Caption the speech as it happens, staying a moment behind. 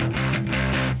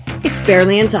It's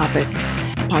Barely on Topic,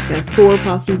 a podcast for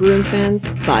Boston Bruins fans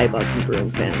by Boston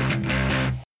Bruins fans.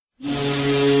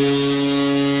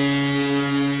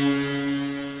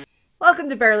 Welcome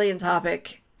to Barely on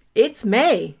Topic. It's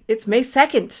May. It's May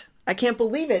 2nd. I can't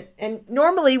believe it. And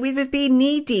normally we would be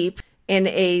knee deep in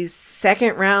a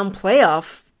second round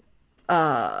playoff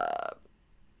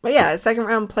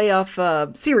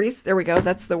series. There we go.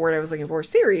 That's the word I was looking for.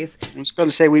 Series. I was going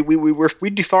to say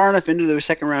we'd be far enough into the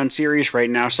second round series right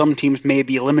now. Some teams may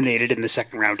be eliminated in the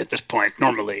second round at this point.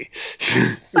 Normally.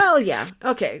 Well, yeah.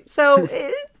 Okay. So,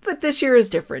 but this year is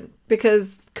different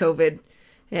because COVID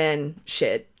and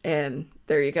shit. And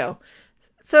there you go.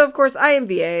 So, of course, I am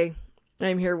VA.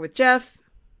 I'm here with Jeff.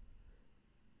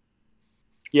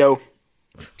 Yo.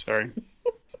 Sorry.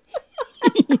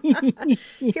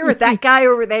 Here with that guy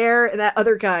over there and that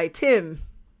other guy, Tim.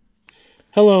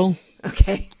 Hello.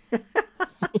 Okay. Just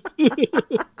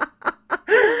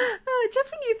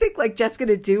when you think like Jeff's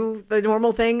gonna do the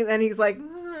normal thing, then he's like,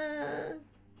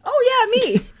 "Oh yeah,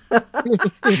 me."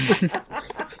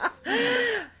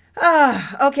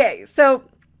 Okay, so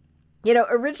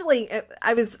originally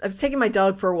I was taking my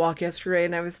dog for a walk yesterday,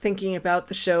 and I was thinking about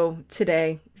the show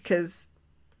today because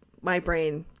my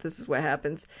brain, this is what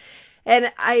happens.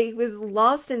 And I was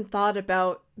lost in thought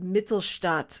about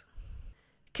Mittelstadt.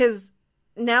 Because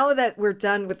now that we're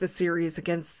done with the series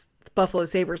against the Buffalo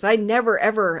Sabres, I never,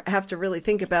 ever have to really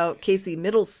think about Casey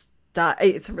Mittelstadt.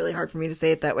 It's really hard for me to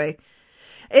say it that way.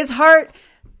 It's hard.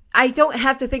 I don't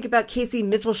have to think about Casey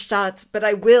Mittelstadt, but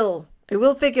I will. I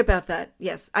will think about that.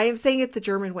 Yes, I am saying it the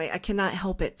German way. I cannot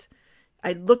help it.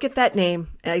 I look at that name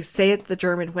and I say it the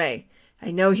German way.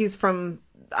 I know he's from,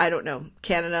 I don't know,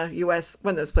 Canada, US,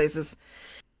 one of those places.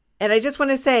 And I just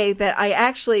want to say that I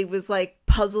actually was like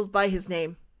puzzled by his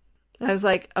name. I was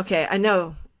like, okay, I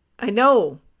know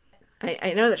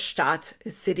that Stadt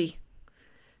is city.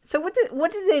 So what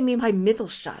did they mean by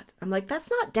Mittelstadt? I'm like, that's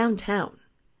not downtown.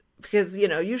 Because,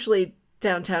 usually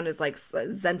downtown is like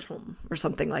Zentrum or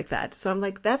something like that. So I'm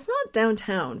like, that's not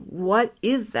downtown. What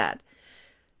is that?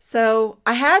 So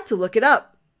I had to look it up.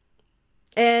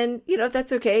 And,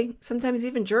 that's okay. Sometimes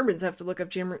even Germans have to look up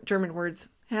German words.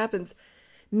 It happens.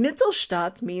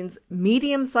 Mittelstadt means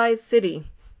medium-sized city.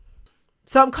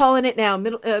 So I'm calling it now.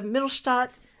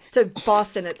 Mittelstadt to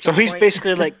Boston at some point. So he's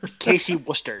basically like Casey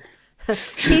Worcester.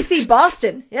 Casey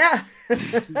Boston. Yeah.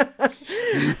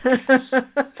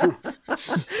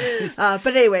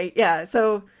 But anyway, yeah.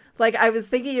 So I was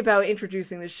thinking about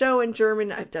introducing the show in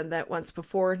German. I've done that once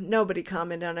before. Nobody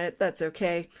commented on it. That's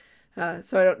okay.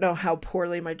 So I don't know how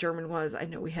poorly my German was. I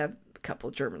know we have a couple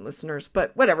German listeners,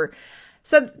 but whatever.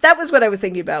 So that was what I was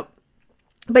thinking about.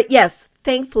 But yes,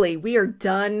 thankfully, we are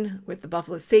done with the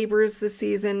Buffalo Sabres this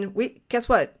season. Guess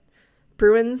what?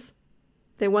 Bruins,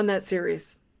 they won that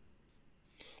series.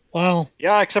 Wow.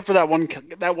 Yeah, except for that one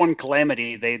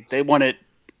calamity, they won it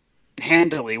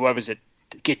handily. What was it?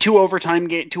 Get two overtime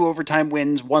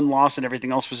wins, one loss, and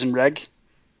everything else was in reg.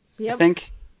 Yep. I think.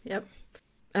 Yep.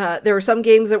 There were some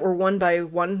games that were won by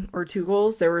 1 or 2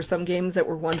 goals. There were some games that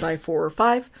were won by 4 or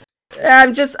 5.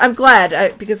 I'm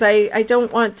glad because I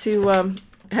don't want to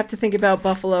have to think about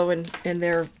Buffalo and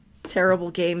their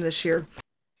terrible game this year.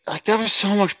 Like, that was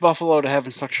so much Buffalo to have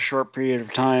in such a short period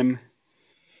of time.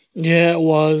 Yeah, it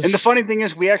was. And the funny thing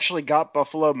is, we actually got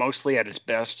Buffalo mostly at its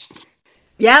best.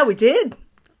 Yeah, we did.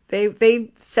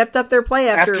 They stepped up their play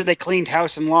after they cleaned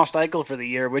house and lost Eichel for the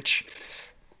year, which,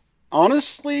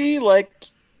 honestly,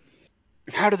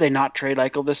 how did they not trade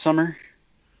Eichel this summer?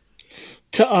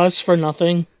 To us for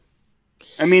nothing.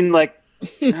 I mean,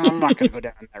 I'm not going to go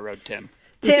down that road, Tim.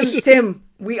 Tim,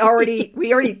 we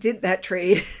already did that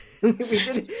trade.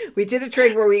 we did a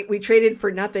trade where we traded for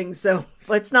nothing. So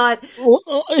let's not.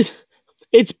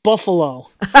 It's Buffalo.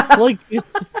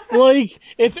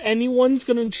 If anyone's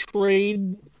going to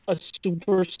trade a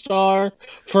superstar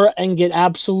and get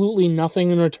absolutely nothing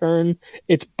in return,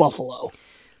 it's Buffalo.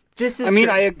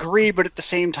 I agree, but at the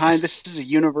same time, this is a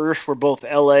universe where both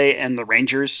LA and the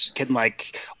Rangers can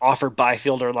offer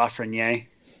Byfield or Lafreniere.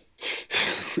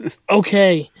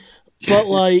 Okay, but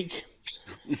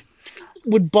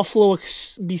would Buffalo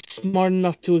be smart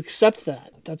enough to accept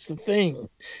that? That's the thing.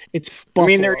 It's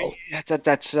Buffalo. I mean,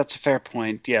 that's a fair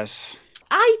point. Yes.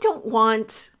 I don't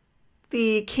want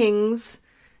the Kings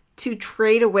to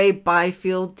trade away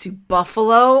Byfield to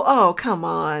Buffalo. Oh, come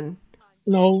on.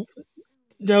 No.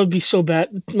 That would be so bad.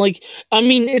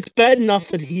 It's bad enough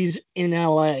that he's in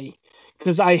LA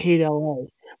because I hate LA.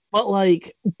 But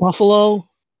Buffalo,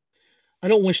 I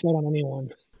don't wish that on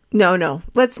anyone. No.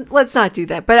 Let's not do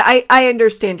that. But I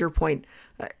understand your point.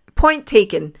 point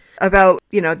taken about,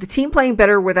 the team playing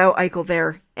better without Eichel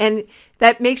there. And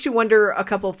that makes you wonder a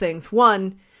couple of things.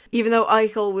 One, even though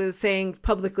Eichel was saying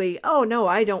publicly, oh, no,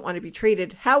 I don't want to be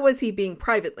traded, how was he being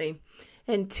privately?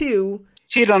 And two...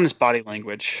 See it on his body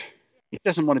language. He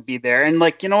doesn't want to be there. And,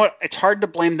 you know what? It's hard to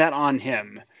blame that on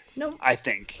him, I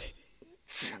think.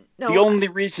 No, the only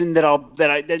reason that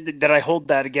I hold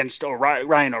that against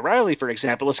Ryan O'Reilly, for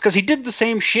example, is because he did the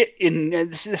same shit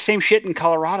in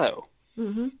Colorado.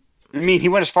 Mm-hmm. I mean, he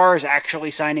went as far as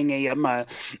actually signing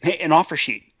an offer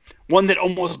sheet, one that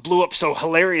almost blew up so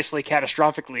hilariously,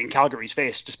 catastrophically in Calgary's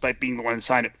face, despite being the one that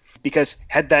signed it. Because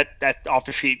had that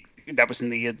offer sheet that was in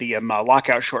the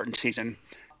lockout shortened season,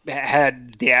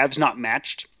 had the Avs not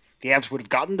matched, the Avs would have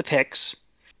gotten the picks.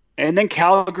 And then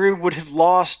Calgary would have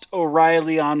lost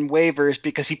O'Reilly on waivers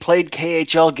because he played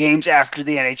KHL games after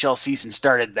the NHL season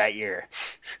started that year.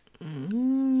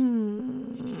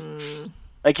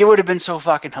 It would have been so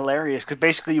fucking hilarious because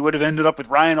basically you would have ended up with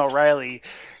Ryan O'Reilly,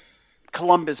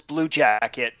 Columbus Blue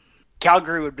Jacket.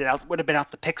 Calgary would have been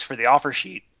out the picks for the offer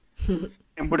sheet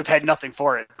and would have had nothing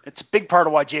for it. It's a big part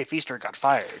of why Jay Feaster got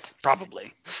fired,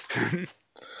 probably.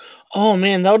 Oh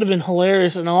man, that would have been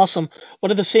hilarious and awesome.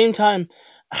 But at the same time,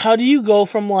 how do you go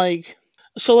from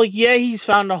he's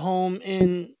found a home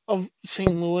in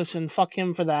St. Louis and fuck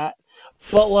him for that.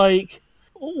 But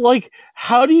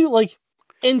how do you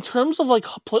in terms of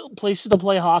places to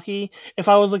play hockey, if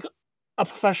I was a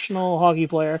professional hockey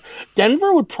player,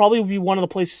 Denver would probably be one of the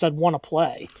places I'd want to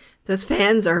play. Those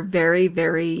fans are very,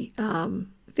 very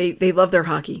they love their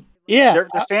hockey. Yeah.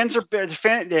 The fans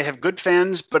they have good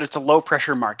fans, but it's a low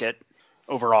pressure market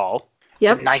overall.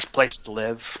 Yep. It's a nice place to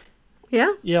live.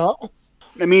 Yeah. Yeah.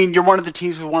 I mean, you're one of the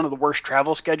teams with one of the worst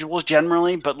travel schedules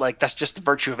generally, but that's just the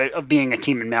virtue of being a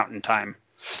team in Mountain Time.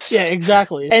 Yeah,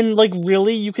 exactly. And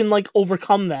really, you can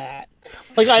overcome that.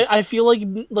 I feel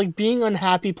like being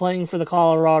unhappy playing for the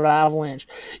Colorado Avalanche,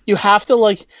 you have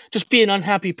to just be an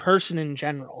unhappy person in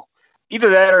general. Either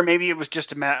that, or maybe it was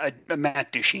just a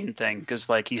Matt Duchene thing, because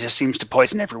he just seems to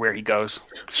poison everywhere he goes.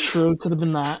 It's true, could have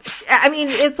been that. I mean,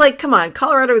 it's come on,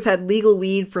 Colorado's had legal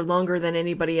weed for longer than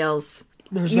anybody else.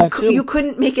 There's that too. You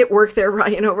couldn't make it work there,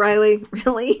 Ryan O'Reilly,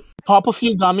 really? Pop a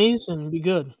few gummies and be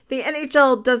good. The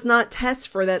NHL does not test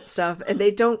for that stuff, and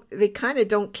they kind of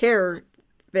don't care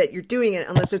that you're doing it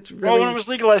unless it's really... Well, when it was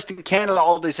legalized in Canada,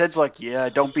 all they said's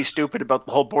don't be stupid about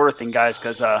the whole border thing, guys,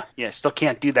 because still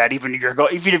can't do that even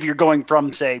if you're going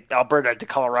from, say, Alberta to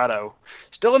Colorado.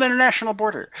 Still an international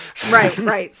border.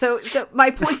 Right. So my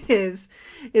point is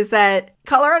that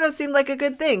Colorado seemed like a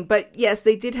good thing, but yes,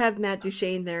 they did have Matt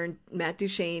Duchene there, and Matt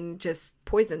Duchene just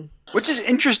poison. Which is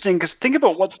interesting, because think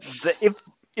about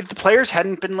if the players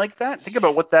hadn't been like that, think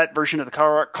about what that version of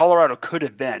the Colorado could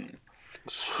have been.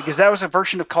 Because that was a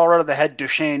version of Colorado that had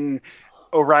Duchene,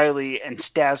 O'Reilly, and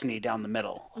Stastny down the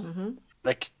middle. Mm-hmm.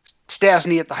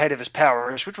 Stastny at the height of his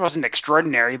powers, which wasn't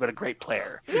extraordinary, but a great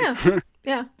player. Yeah,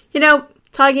 yeah.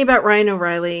 Talking about Ryan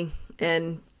O'Reilly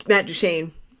and Matt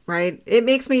Duchene, right? It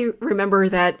makes me remember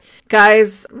that,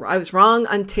 guys, I was wrong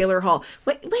on Taylor Hall.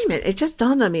 Wait a minute. It just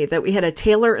dawned on me that we had a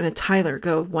Taylor and a Tyler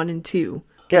go 1 and 2.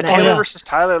 Yeah, Taylor versus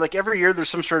Tyler. Every year, there's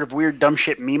some sort of weird dumb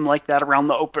shit meme like that around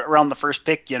the first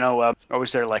pick.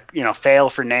 Always there fail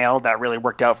for nail. That really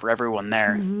worked out for everyone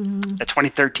there. Mm-hmm. The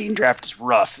 2013 draft is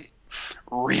rough,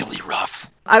 really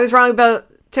rough. I was wrong about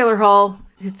Taylor Hall.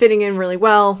 He's fitting in really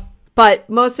well, but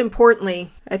most importantly,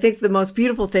 I think the most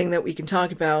beautiful thing that we can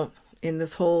talk about in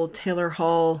this whole Taylor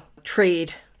Hall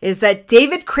trade is that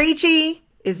David Krejci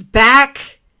is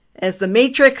back as the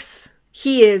Matrix.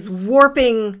 He is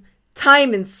warping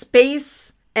time and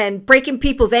space and breaking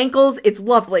people's ankles. It's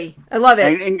lovely. I love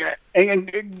it.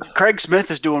 And Craig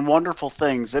Smith is doing wonderful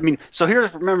things. I mean,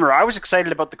 remember, I was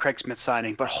excited about the Craig Smith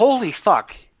signing, but holy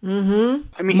fuck. Mm-hmm.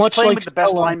 I mean, he's playing with the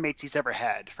best line mates he's ever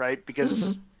had, right?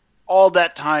 Because all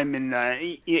that time in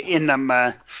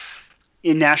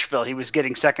Nashville, he was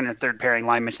getting second and third pairing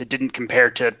line mates that didn't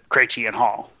compare to Krejci and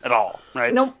Hall at all,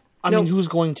 right? Nope. I mean, who's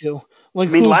going to?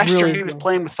 Last year he was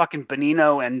playing with fucking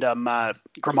Bonino and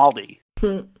Grimaldi.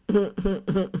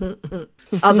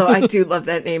 Although I do love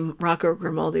that name. Rocco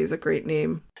Grimaldi is a great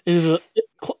name. It is a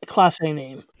Class A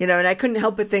name. And I couldn't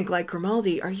help but think,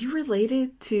 Grimaldi, are you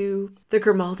related to the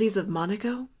Grimaldis of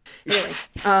Monaco? Anyway,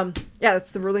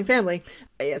 that's the ruling family.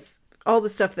 Yes, all the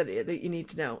stuff that you need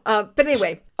to know. But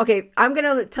anyway, okay, I'm going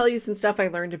to tell you some stuff I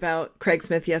learned about Craig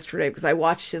Smith yesterday because I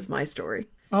watched his My Story.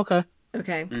 Okay.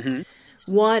 Mm-hmm.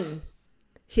 1,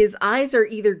 his eyes are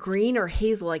either green or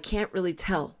hazel. I can't really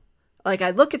tell.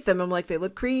 I look at them, I'm like, they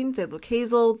look green, they look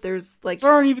hazel. There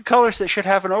aren't even colors that should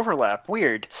have an overlap.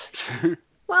 Weird.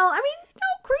 Well, I mean,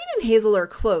 no, Green and Hazel are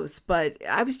close, but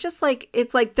I was just like,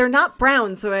 it's like they're not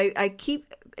brown, so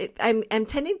I'm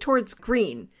tending towards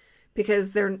green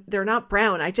because they're not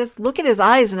brown. I just look at his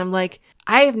eyes and I'm like,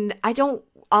 I don't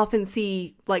often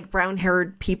see like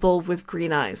brown-haired people with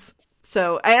green eyes.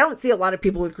 So I don't see a lot of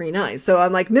people with green eyes. So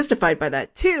I'm like mystified by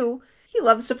that. 2, he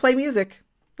loves to play music.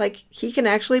 Like, he can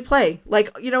actually play. Like,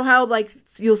 you know how, like,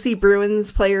 you'll see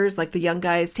Bruins players, like the young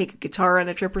guys, take a guitar on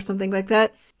a trip or something like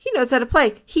that? He knows how to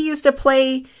play. He used to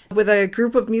play with a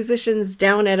group of musicians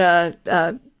down at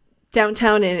a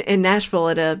downtown in Nashville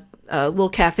at a little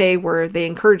cafe where they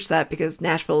encourage that because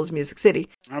Nashville is Music City.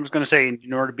 I was going to say,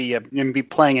 in order to be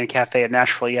playing in a cafe at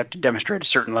Nashville, you have to demonstrate a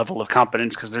certain level of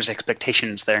competence because there's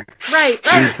expectations there. Right.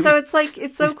 So it's like,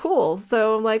 it's so cool.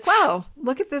 So I'm like, wow,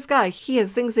 look at this guy. He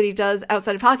has things that he does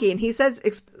outside of hockey. And he says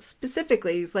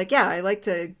specifically, he's like, yeah, I like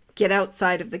to get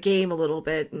outside of the game a little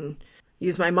bit and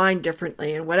use my mind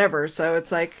differently and whatever. So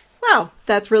it's like, wow,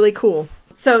 that's really cool.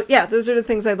 So yeah, those are the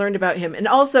things I learned about him. And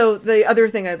also the other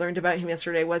thing I learned about him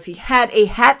yesterday was he had a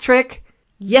hat trick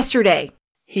yesterday.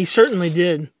 He certainly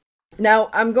did. Now,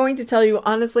 I'm going to tell you,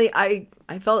 honestly, I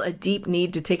felt a deep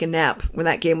need to take a nap when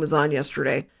that game was on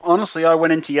yesterday. Honestly, I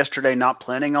went into yesterday not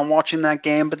planning on watching that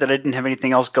game, but that I didn't have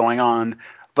anything else going on.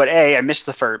 But A, I missed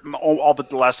the first, all but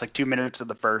the last like 2 minutes of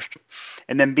the first.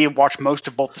 And then B, watched most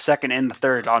of both the second and the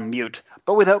third on mute,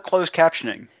 but without closed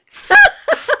captioning.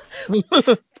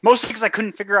 Mostly because I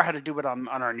couldn't figure out how to do it on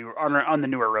the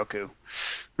newer Roku.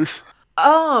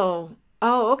 Oh,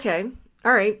 okay.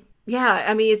 All right. Yeah,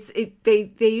 I mean,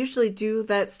 they usually do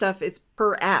that stuff. It's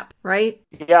per app, right?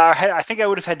 Yeah, I think I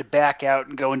would have had to back out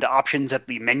and go into options at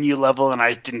the menu level, and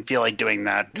I didn't feel like doing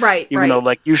that. Right. Even though,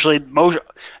 like, usually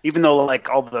even though like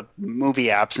all the movie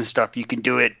apps and stuff, you can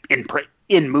do it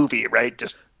in movie, right?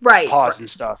 Just pause and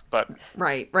stuff. But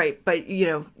right. But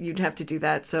you'd have to do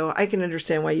that, so I can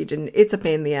understand why you didn't. It's a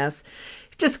pain in the ass.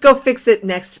 Just go fix it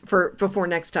before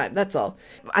next time. That's all.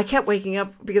 I kept waking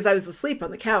up because I was asleep on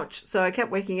the couch. So I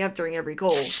kept waking up during every goal.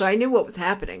 So I knew what was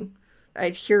happening.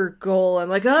 I'd hear goal. I'm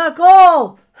like,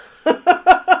 goal! And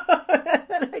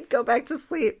then I'd go back to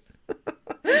sleep.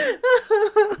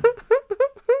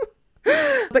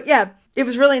 But yeah, it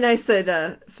was really nice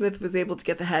that Smith was able to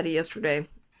get the Hattie yesterday.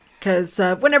 Because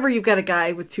whenever you've got a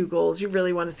guy with 2 goals, you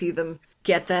really want to see them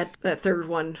get that third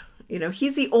one.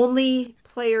 He's the only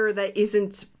player that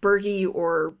isn't Bergie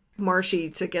or Marshy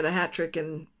to get a hat trick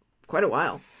in quite a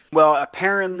while. Well,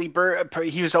 apparently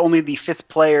he was only the 5th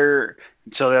player,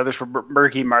 so the others were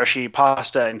Bergie, Marshy,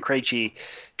 Pasta, and Krejci,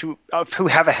 who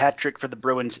have a hat trick for the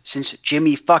Bruins since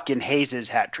Jimmy fucking Hayes'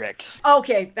 hat trick.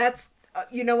 Okay, that's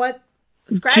you know what?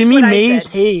 Scratch Jimmy Mays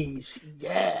Hayes.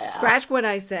 Yeah. Scratch what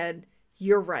I said.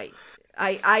 You're right.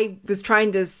 I was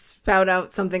trying to spout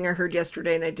out something I heard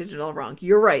yesterday and I did it all wrong.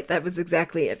 You're right. That was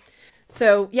exactly it.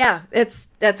 So yeah,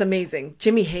 that's amazing.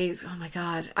 Jimmy Hayes. Oh my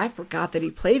God. I forgot that he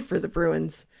played for the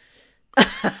Bruins.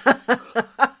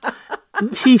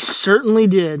 He certainly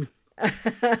did.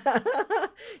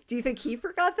 Do you think he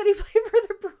forgot that he played for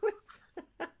the Bruins?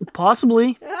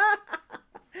 Possibly.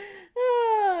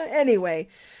 Anyway.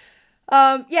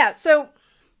 Yeah, so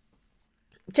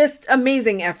just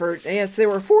amazing effort. Yes, there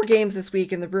were 4 games this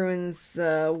week, and the Bruins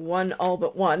won all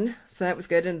but one, so that was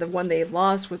good. And the one they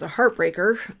lost was a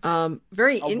heartbreaker.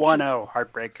 Very a 1-0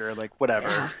 heartbreaker, like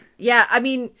whatever. Yeah, I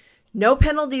mean, no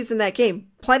penalties in that game.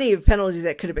 Plenty of penalties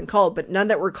that could have been called, but none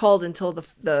that were called until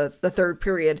the third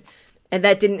period. And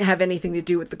that didn't have anything to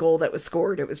do with the goal that was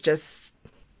scored. It was just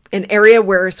an area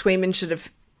where Swayman should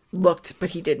have looked, but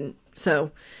he didn't.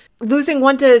 So losing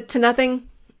 1-0,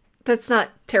 that's not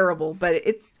terrible, but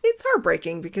it's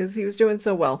heartbreaking because he was doing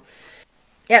so well.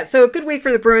 Yeah, so a good week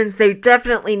for the Bruins. They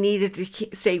definitely needed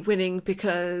to stay winning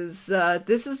because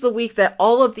this is the week that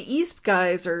all of the East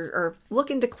guys are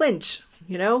looking to clinch,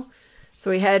 So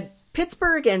we had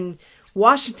Pittsburgh and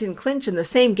Washington clinch in the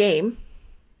same game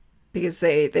because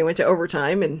they went to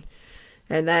overtime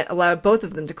and that allowed both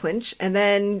of them to clinch. And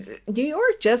then New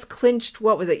York just clinched,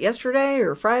 what was it, yesterday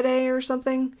or Friday or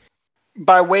something?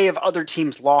 By way of other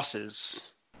teams'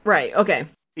 losses. Right, okay.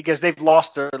 Because they've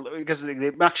lost I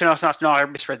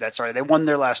misread that, sorry. They won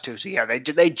their last 2, so yeah,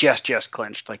 they just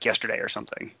clinched, like yesterday or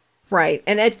something. Right,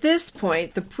 and at this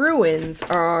point, the Bruins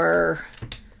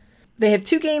they have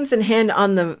 2 games in hand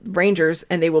on the Rangers,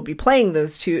 and they will be playing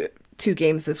those two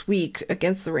games this week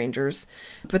against the Rangers.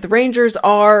 But the Rangers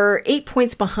are 8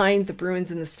 points behind the Bruins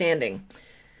in the standing.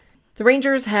 The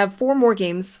Rangers have 4 more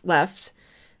games left.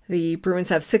 The Bruins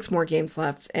have 6 more games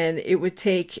left, and it would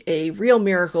take a real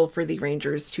miracle for the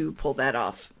Rangers to pull that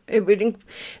off.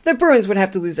 The Bruins would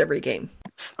have to lose every game.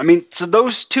 I mean, so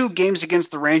those 2 games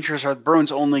against the Rangers are the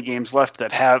Bruins' only games left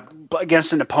that have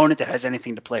against an opponent that has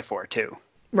anything to play for, too.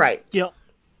 Right. Yep.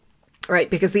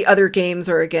 Right, because the other games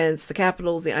are against the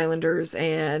Capitals, the Islanders,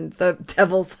 and the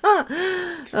Devils. Oh,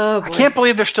 boy. I can't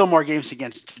believe there's still more games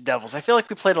against the Devils. I feel like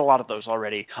we played a lot of those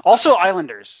already. Also,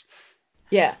 Islanders.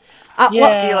 Yeah.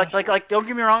 Well, like, don't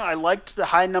get me wrong. I liked the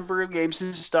high number of games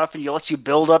and stuff, and it lets you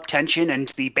build up tension, and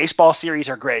the baseball series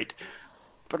are great.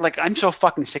 But, like, I'm so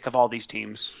fucking sick of all these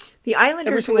teams. The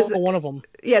Islanders Every single one of them.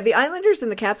 Yeah, the Islanders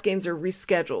and the Caps games are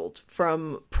rescheduled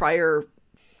from prior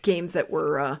games that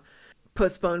were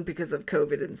postponed because of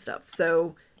COVID and stuff.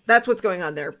 So that's what's going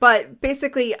on there. But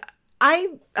basically,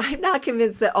 I'm not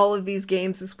convinced that all of these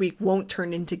games this week won't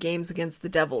turn into games against the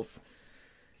Devils.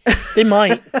 They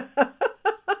might.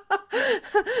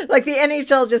 Like the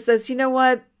NHL just says, you know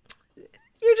what?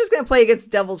 You're just going to play against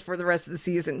Devils for the rest of the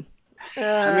season.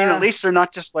 I mean, at least they're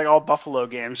not just like all Buffalo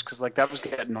games, because like that was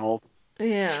getting old.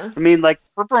 Yeah. I mean, like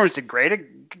Bruins did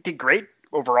great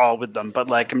overall with them, but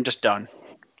like I'm just done.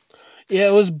 Yeah,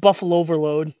 it was Buffalo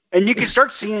overload. And you can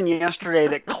start seeing yesterday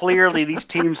that clearly these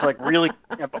teams like really.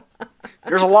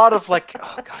 There's a lot of like,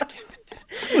 oh god damn it.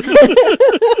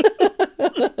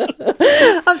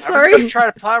 I'm sorry. I was going to try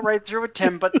to plow right through it,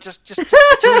 Tim, but just the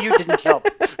 2 of you didn't help.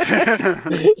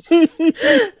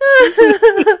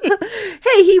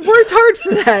 Hey, he worked hard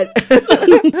for that.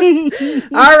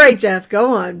 All right, Jeff,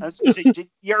 go on. I was gonna say,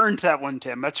 you earned that one,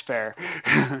 Tim. That's fair.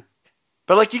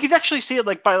 But like you could actually see it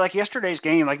like by like yesterday's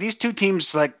game, like these 2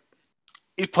 teams, like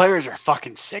these players are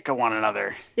fucking sick of one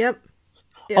another. Yep.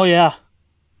 Oh yeah.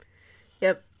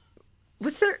 Yep.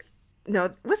 Was there a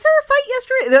fight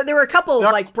yesterday? There were a couple of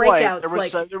like breakouts. It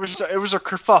was a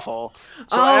kerfuffle.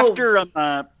 So after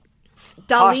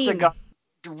Pasta got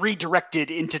redirected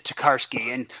into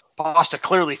Tokarski, and Pasta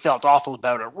clearly felt awful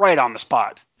about it right on the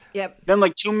spot. Yep. Then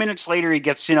like 2 minutes later, he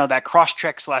gets that cross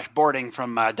check / boarding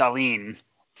from Dahlin,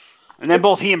 and then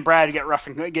both he and Brad get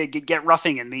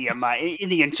roughing in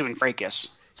the ensuing fracas.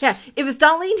 Yeah, it was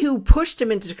Dahlin who pushed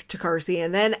him into Tokarski,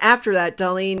 and then after that,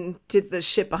 Dahlin did the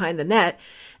shit behind the net,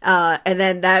 and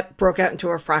then that broke out into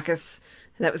a fracas,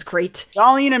 and that was great.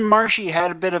 Dahlin and Marshy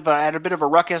had a bit of a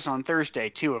ruckus on Thursday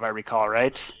too, if I recall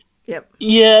right. Yep.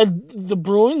 Yeah, the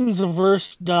Bruins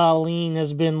versus Dahlin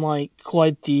has been like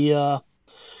quite the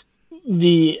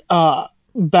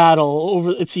battle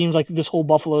over. It seems like this whole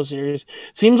Buffalo series.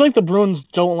 It seems like the Bruins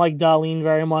don't like Dahlin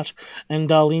very much, and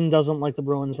Dahlin doesn't like the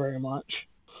Bruins very much.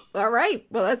 All right.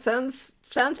 Well, that sounds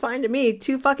fine to me.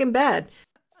 Too fucking bad.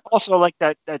 Also, like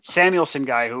that Samuelson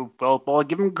guy who, well, I'll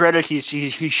give him credit. He's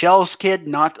Shell's kid,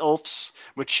 not Ulf's,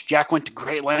 which Jack went to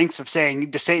great lengths of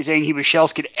saying he was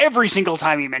Shell's kid every single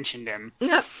time he mentioned him.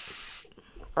 Yep.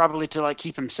 Probably to like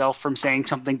keep himself from saying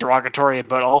something derogatory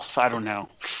about Ulf. I don't know.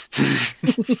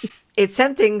 It's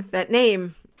tempting, that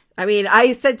name. I mean,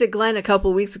 I said to Glenn a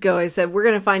couple weeks ago, I said, we're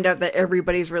going to find out that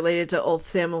everybody's related to Ulf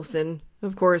Samuelsson,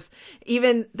 of course.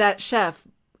 Even that chef.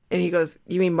 And he goes,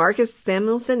 you mean Marcus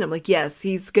Samuelsson? I'm like, yes,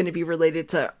 he's going to be related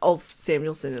to Ulf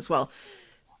Samuelsson as well.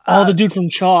 Oh, the dude from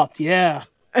Chopped, yeah.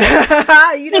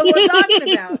 You know what I'm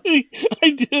talking about.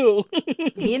 I do.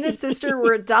 He and his sister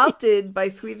were adopted by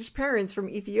Swedish parents from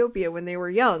Ethiopia when they were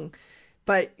young.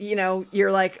 But,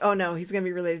 you're like, oh no, he's going to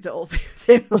be related to Ulf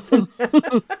Samuelsson.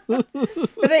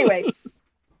 But anyway,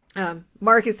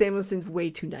 Marcus Samuelsson's way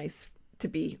too nice to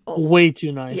be Ulf. Way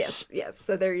too nice. Yes.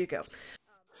 So there you go.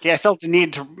 Yeah, I felt the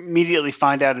need to immediately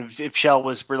find out if Shell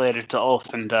was related to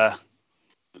Ulf, and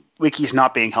Wiki's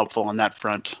not being helpful on that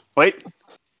front. Wait.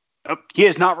 Oh, he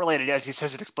is not related yet. He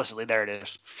says it explicitly. There it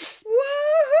is.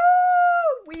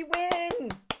 Woohoo! We win!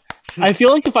 I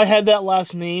feel like if I had that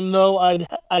last name, though,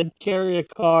 I'd carry a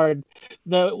card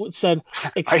that said...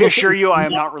 I assure you I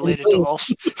am not related to Ulf.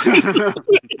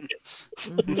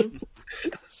 Mm-hmm.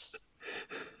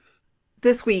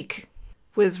 This week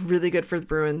was really good for the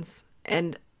Bruins.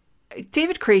 And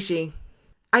David Krejci,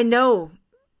 I know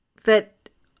that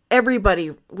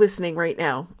everybody listening right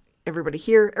now, everybody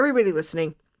here, everybody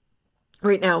listening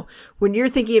right now, when you're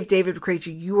thinking of David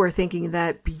Krejci, you are thinking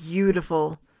that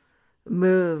beautiful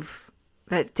move,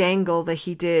 that dangle that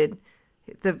he did,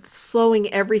 the slowing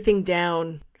everything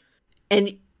down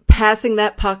and passing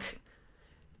that puck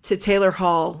to Taylor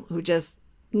Hall, who just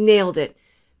nailed it.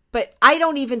 But I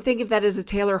don't even think of that as a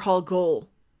Taylor Hall goal.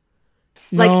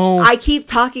 Like, no. I keep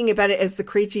talking about it as the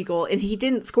Krejci goal, and he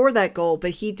didn't score that goal, but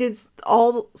he did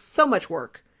so much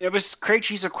work. It was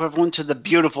Krejci's equivalent to the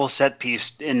beautiful set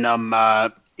piece in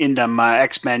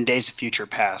X-Men Days of Future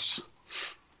Past,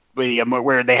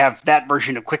 where they have that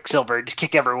version of Quicksilver just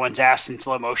kick everyone's ass in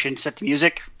slow motion, set to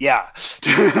music. Yeah.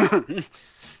 Just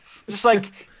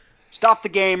like, stop the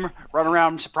game, run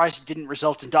around. I'm surprised it didn't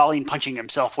result in Dahlin punching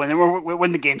himself when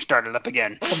the game started up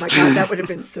again. Oh my god, that would have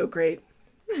been so great.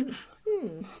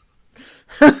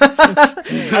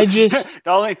 I just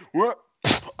Dahlin.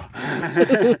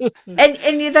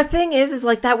 and the thing is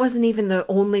like that wasn't even the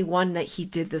only one that he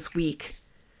did this week.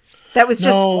 That was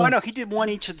just... Oh, no, he did one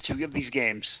each of the two of these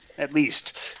games, at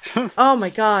least. Oh, my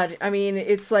God. I mean,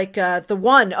 it's like the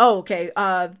one... Oh, okay.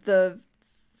 The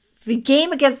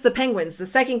game against the Penguins, the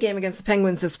second game against the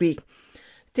Penguins this week.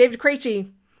 David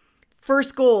Krejci,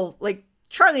 first goal. Like,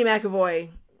 Charlie McAvoy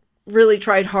really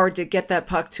tried hard to get that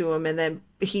puck to him, and then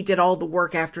he did all the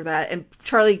work after that. And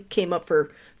Charlie came up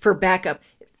for backup.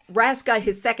 Rask got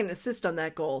his second assist on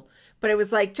that goal. But it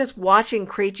was like just watching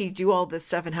Krejci do all this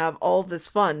stuff and have all this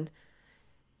fun.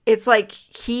 It's like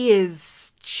he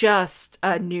is just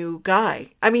a new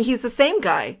guy. I mean, he's the same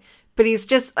guy, but he's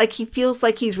just like, he feels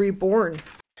like he's reborn.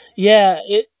 Yeah,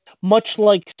 much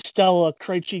like Stella,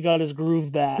 Krejci got his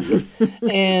groove back.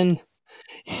 And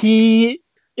he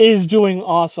is doing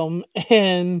awesome.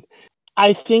 And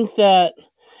I think that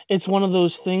it's one of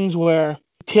those things where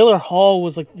Taylor Hall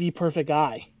was like the perfect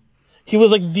guy. He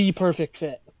was like the perfect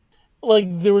fit. Like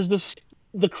there was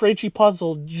the Krejci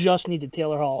puzzle just needed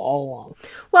Taylor Hall all along.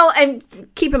 Well, and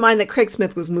keep in mind that Craig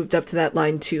Smith was moved up to that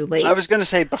line too late. I was going to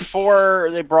say, before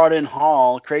they brought in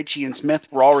Hall, Krejci and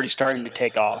Smith were already starting to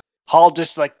take off. Hall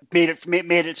just like made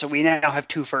it so we now have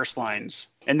two first lines,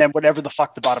 and then whatever the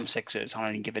fuck the bottom six is on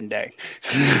any given day.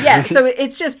 Yeah, so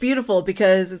it's just beautiful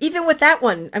because even with that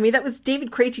one, I mean, that was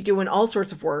David Krejci doing all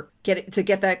sorts of work to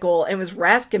get that goal, and it was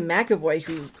Rask and McAvoy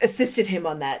who assisted him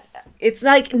on that. It's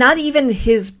like not even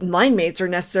his line mates are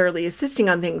necessarily assisting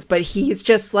on things, but he's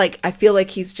just like, I feel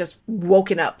like he's just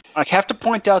woken up. I have to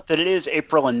point out that it is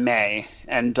April and May,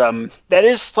 and that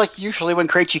is like usually when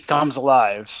Krejci comes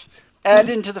alive.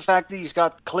 Add into the fact that he's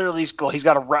got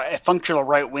a functional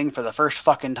right wing for the first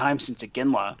fucking time since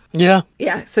Iginla. Yeah.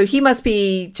 Yeah, so he must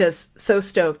be just so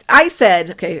stoked. I said,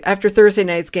 okay, after Thursday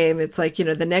night's game, it's like,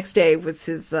 the next day was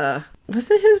his, was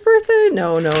it his birthday?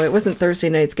 No, it wasn't Thursday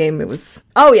night's game. It was,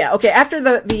 oh yeah, okay, after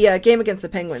the game against the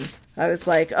Penguins, I was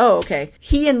like, oh, okay.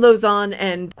 He and Lauzon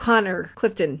and Connor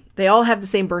Clifton, they all have the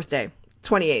same birthday.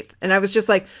 28th. And I was just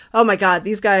like, oh my God,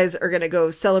 these guys are going to go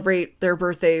celebrate their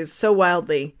birthdays so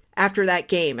wildly after that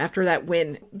game, after that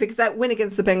win, because that win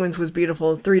against the Penguins was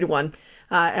beautiful, 3-1.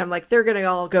 And I'm like, they're going to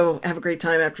all go have a great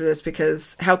time after this,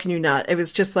 because how can you not? It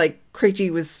was just like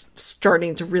Krejci was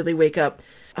starting to really wake up.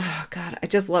 Oh God, I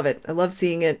just love it. I love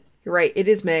seeing it. You're right. It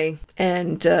is May.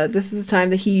 And this is the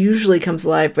time that he usually comes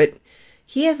alive, but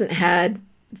he hasn't had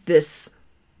this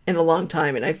in a long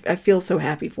time. And I feel so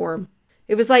happy for him.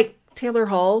 It was like Taylor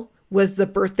Hall was the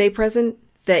birthday present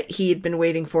that he had been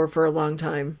waiting for a long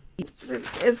time.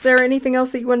 Is there anything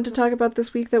else that you wanted to talk about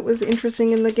this week that was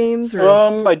interesting in the games?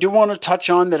 Or? I do want to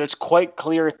touch on that it's quite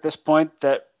clear at this point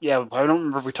that, yeah, I don't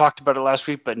remember if we talked about it last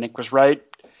week, but Nick was right.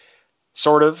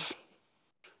 Sort of.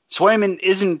 Swayman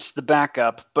isn't the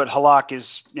backup, but Halak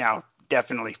is now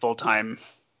definitely full-time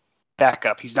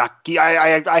backup. He's not.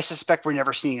 I suspect we're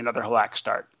never seeing another Halak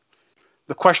start.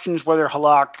 The question is whether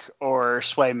Halak or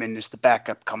Swayman is the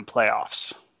backup come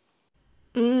playoffs.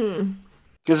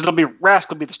 Because Rask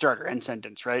will be the starter, end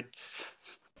sentence, right?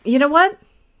 You know what?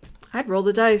 I'd roll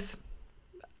the dice.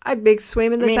 I'd make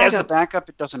Swayman the backup. As the backup,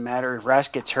 it doesn't matter. If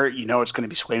Rask gets hurt, it's going to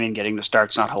be Swayman getting the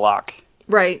starts, not Halak.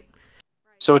 Right.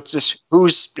 So it's just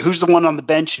who's the one on the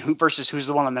bench versus who's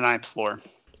the one on the ninth floor.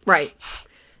 Right.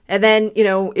 And then,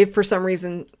 if for some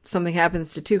reason something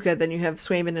happens to Tuukka, then you have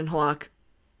Swayman and Halak.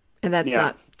 And that's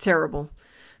not terrible.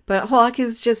 But Halak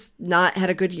has just not had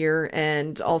a good year,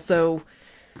 and also...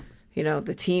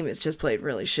 the team has just played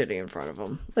really shitty in front of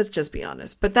them. Let's just be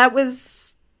honest. But that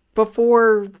was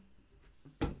before...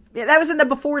 Yeah, that was in the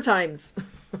before times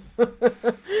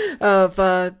of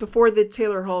before the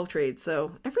Taylor Hall trade.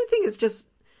 So everything is just...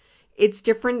 It's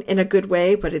different in a good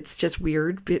way, but it's just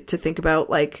weird to think about,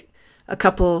 like, a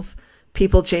couple of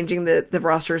people changing the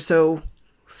roster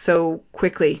so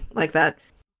quickly like that.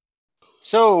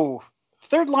 So,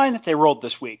 third line that they rolled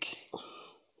this week.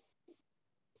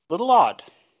 Little odd.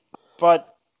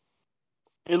 But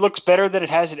it looks better than it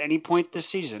has at any point this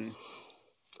season.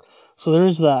 So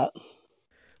there's that.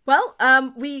 Well,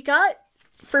 we got,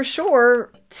 for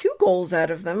sure, 2 goals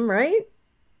out of them, right?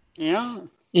 Yeah.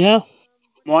 Yeah.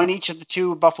 One each of the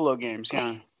 2 Buffalo games,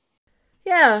 yeah.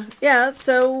 Yeah.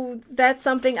 So that's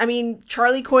something. I mean,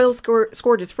 Charlie Coyle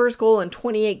scored his first goal in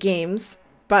 28 games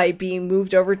by being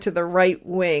moved over to the right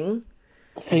wing.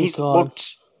 He's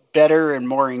looked better and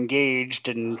more engaged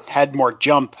and had more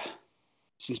jump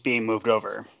since being moved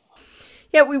over.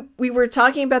 Yeah, we were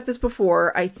talking about this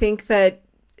before. I think that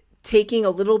taking a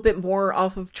little bit more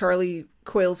off of Charlie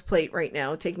Coyle's plate right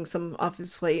now, taking some off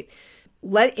his plate.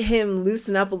 Let him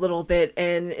loosen up a little bit,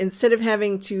 and instead of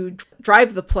having to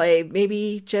drive the play,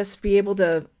 maybe just be able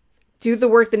to do the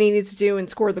work that he needs to do and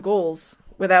score the goals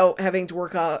without having to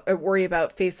worry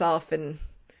about face-off and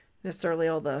necessarily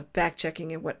all the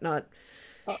back-checking and whatnot.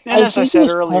 And as I said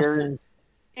earlier,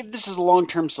 if this is a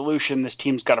long-term solution, this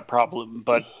team's got a problem,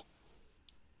 but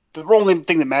the only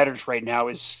thing that matters right now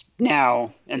is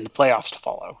now and the playoffs to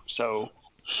follow. So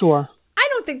sure. I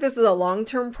don't think this is a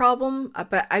long-term problem,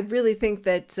 but I really think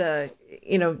that,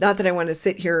 not that I want to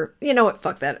sit here, you know what,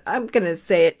 fuck that. I'm going to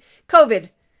say it.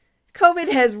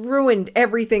 COVID has ruined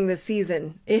everything this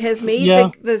season. It has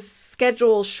made the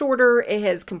schedule shorter. It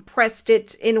has compressed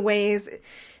it in ways.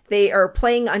 They are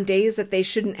playing on days that they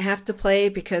shouldn't have to play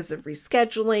because of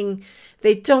rescheduling.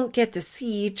 They don't get to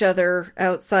see each other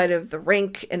outside of the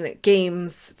rink and at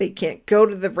games. They can't go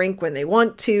to the rink when they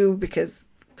want to because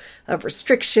of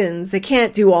restrictions. They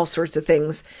can't do all sorts of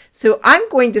things. So I'm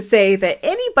going to say that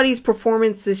anybody's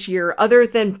performance this year other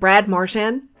than Brad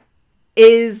Marchand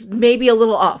is maybe a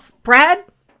little off. Brad,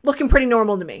 looking pretty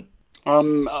normal to me.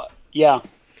 Yeah.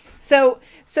 So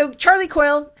Charlie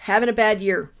Coyle having a bad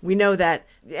year. We know that.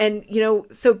 And,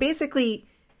 so basically,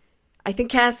 I think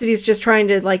Cassidy's just trying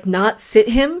to, not sit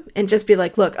him and just be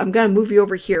like, look, I'm going to move you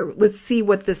over here. Let's see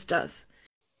what this does.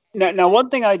 Now, one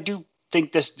thing I do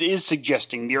think this is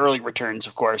suggesting, the early returns,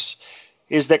 of course,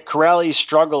 is that Kuraly's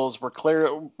struggles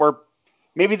were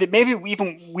maybe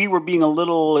even we were being a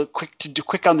little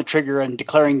quick on the trigger and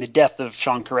declaring the death of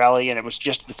Sean Kuraly, and it was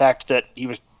just the fact that he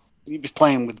was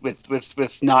playing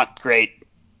with not great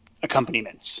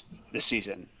accompaniments this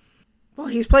season. Well,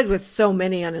 he's played with so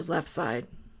many on his left side.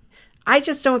 I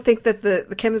just don't think that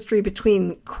the chemistry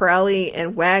between Kuraly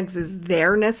and Wags is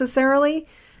there necessarily.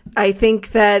 I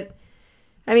think that,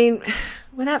 when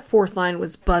that fourth line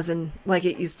was buzzing like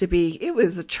it used to be, it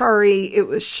was Achari, it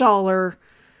was Schaller,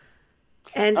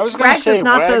 and I was going to say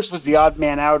Wags was the odd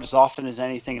man out as often as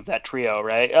anything of that trio,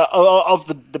 right? Of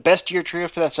the best year trio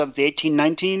for that stuff, the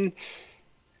 18-19,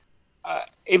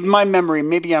 in my memory,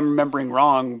 maybe I'm remembering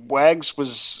wrong, Wags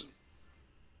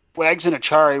and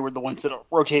Achari were the ones that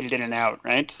rotated in and out,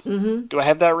 right? Mm-hmm. Do I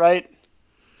have that right?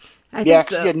 I think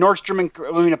so. Yeah,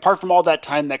 Nordstrom. Apart from all that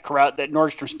time that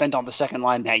Nordstrom spent on the second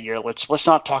line that year, let's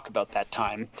not talk about that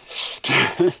time.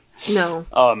 No.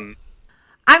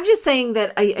 I'm just saying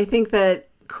that I think that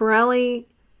Kuraly,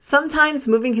 sometimes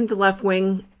moving him to left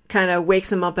wing kind of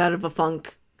wakes him up out of a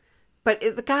funk, but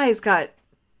the guy's got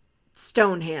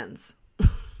stone hands.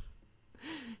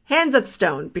 Hands of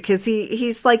stone, because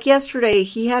he's like yesterday,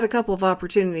 he had a couple of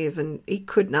opportunities and he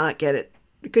could not get it.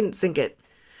 He couldn't sink it.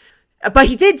 But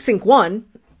he did sink one.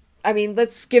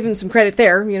 Let's give him some credit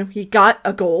there. He got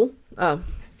a goal.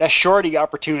 That shorty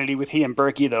opportunity with he and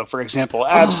Berkey, though, for example,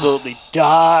 absolutely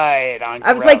died on Kuraly's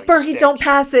I was like, Berkey, stick. Don't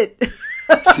pass it.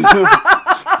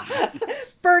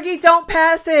 Berkey, don't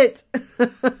pass it.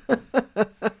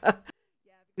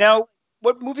 Now,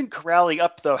 what moving Kuraly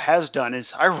up, though, has done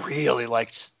is I really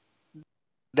liked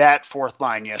that fourth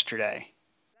line yesterday.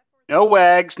 No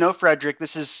Wags, no Frederic.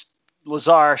 This is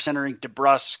Lazar centering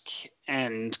DeBrusk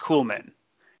and Kuhlman.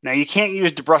 Now, you can't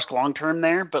use DeBrusk long-term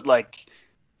there, but,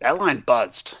 that line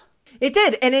buzzed. It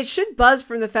did, and it should buzz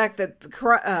from the fact that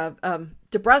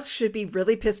DeBrusk should be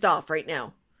really pissed off right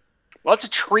now. Well, it's a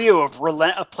trio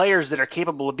of players that are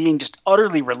capable of being just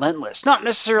utterly relentless. Not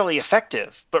necessarily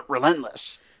effective, but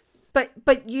relentless.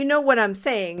 But you know what I'm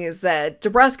saying is that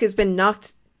DeBrusk has been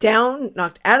knocked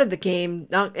out of the game,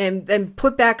 and then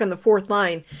put back on the fourth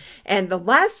line. And the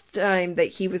last time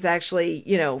that he was actually,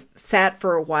 sat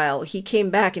for a while, he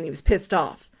came back and he was pissed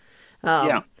off.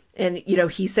 Yeah. And,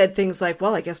 he said things like,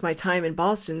 well, I guess my time in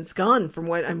Boston's gone, from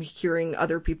what I'm hearing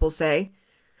other people say.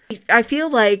 I feel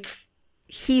like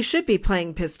he should be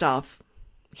playing pissed off.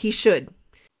 He should.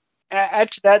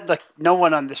 Add to that, no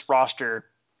one on this roster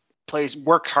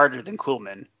works harder than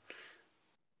Kuhlman.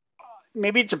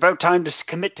 Maybe it's about time to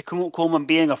commit to Kuhlman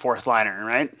being a fourth liner,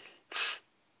 right?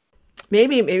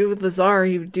 Maybe with Lazar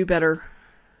he would do better.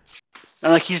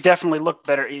 And he's definitely looked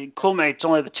better. Kuhlman, it's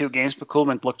only the 2 games, but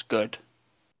Kuhlman looked good.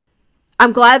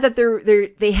 I'm glad that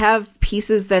they have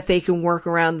pieces that they can work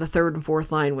around the third and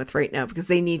fourth line with right now, because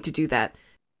they need to do that.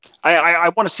 I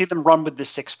want to see them run with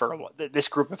this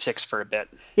group of 6 for a bit.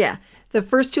 Yeah. The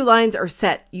first 2 lines are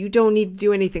set. You don't need to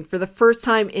do anything. For the first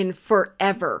time in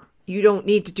forever, you don't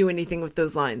need to do anything with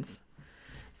those lines.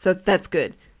 So that's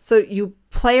good. So you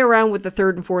play around with the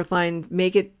third and fourth line,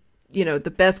 make it,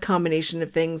 the best combination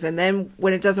of things. And then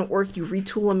when it doesn't work, you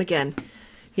retool them again.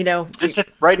 You know,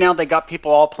 right now they got people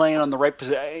all playing on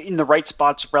the in the right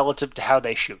spots relative to how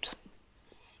they shoot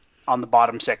on the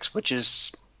bottom six, which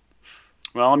is,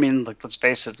 well, I mean, let's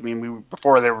face it. I mean,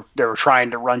 before they were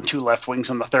trying to run 2 left wings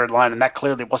on the third line, and that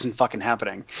clearly wasn't fucking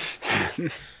happening.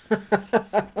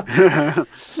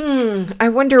 I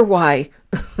wonder why.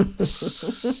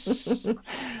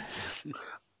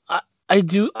 I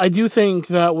do think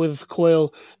that with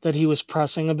Coyle that he was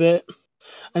pressing a bit,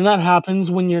 and that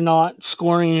happens when you're not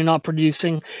scoring and you're not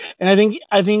producing. And I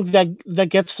think that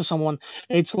gets to someone.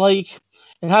 It's like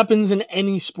it happens in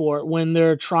any sport when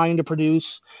they're trying to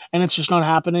produce and it's just not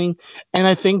happening. And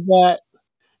I think that,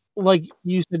 like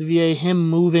you said, VA, him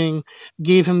moving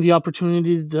gave him the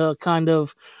opportunity to kind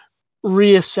of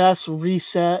reassess,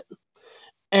 reset,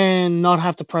 and not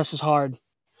have to press as hard.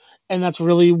 And that's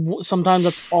really, sometimes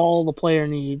that's all the player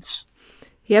needs.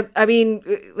 Yep, I mean,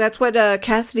 that's what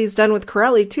Cassidy's done with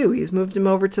Corelli, too. He's moved him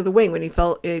over to the wing when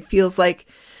it feels like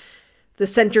the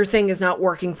center thing is not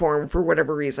working for him for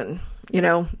whatever reason. You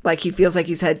know, like he feels like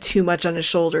he's had too much on his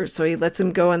shoulders, so he lets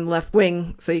him go on the left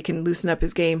wing so he can loosen up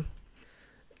his game.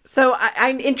 So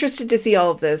I'm interested to see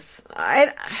all of this.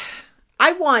 What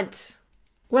I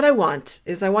want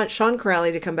is Sean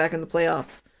Corelli to come back in the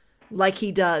playoffs like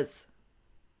he does.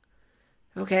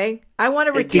 Okay? I want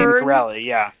to return Corelli,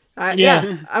 yeah.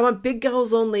 Yeah, I want big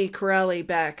goals only Corelli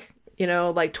back. You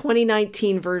know, like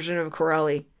 2019 version of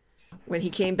Corelli when he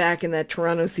came back in that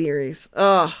Toronto series.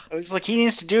 Oh, it's like he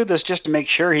needs to do this just to make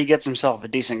sure he gets himself a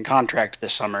decent contract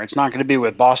this summer. It's not going to be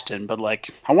with Boston, but like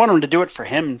I want him to do it for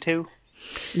him too.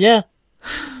 Yeah,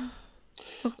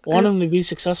 want him to be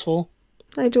successful.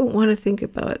 I don't want to think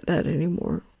about that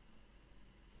anymore.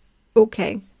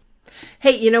 Okay.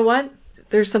 Hey, you know what?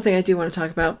 There's something I do want to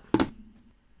talk about.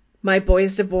 My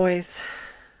boys to boys.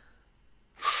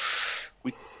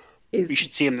 We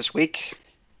should see him this week.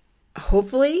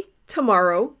 Hopefully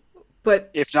tomorrow, but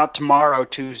if not tomorrow,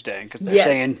 Tuesday, because they're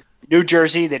saying New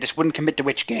Jersey, they just wouldn't commit to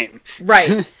which game.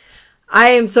 Right. I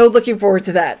am so looking forward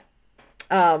to that.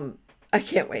 I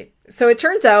can't wait. So it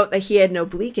turns out that he had no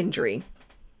oblique injury,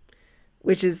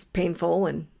 which is painful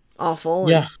and awful.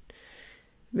 Yeah. And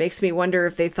makes me wonder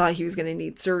if they thought he was going to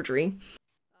need surgery.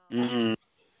 Mm-hmm.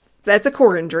 That's a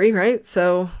core injury, right?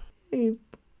 So you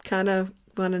kind of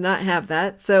want to not have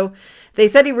that. So they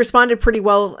said he responded pretty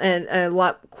well and a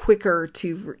lot quicker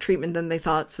to treatment than they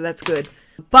thought. So that's good.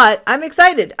 But I'm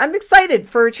excited. I'm excited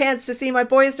for a chance to see my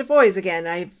boys to boys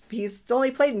again. He's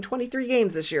only played in 23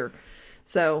 games this year.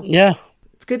 So yeah,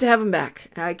 it's good to have him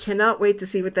back. I cannot wait to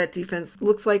see what that defense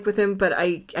looks like with him. But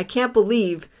I can't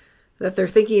believe that they're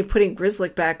thinking of putting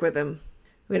Grzelcyk back with him.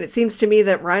 I mean, it seems to me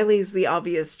that Riley's the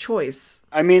obvious choice.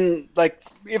 I mean, like,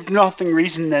 if nothing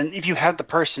reason, then if you have the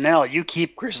personnel, you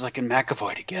keep Grzelcyk and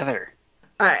McAvoy together.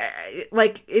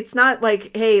 It's not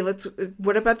like, hey,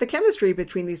 what about the chemistry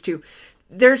between these two?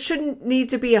 There shouldn't need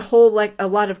to be a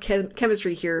lot of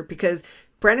chemistry here because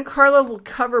Brandon Carlo will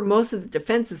cover most of the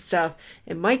defensive stuff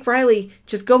and Mike Riley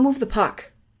just go move the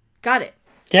puck. Got it.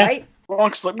 Yeah. Right?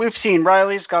 Well, we've seen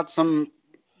Riley's got some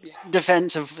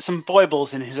some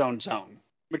foibles in his own zone.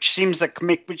 Which seems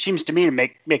to me to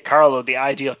make Carlo the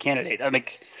ideal candidate. I mean,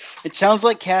 it sounds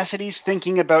like Cassidy's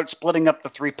thinking about splitting up the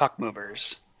 3 puck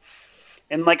movers,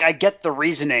 and like I get the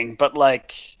reasoning, but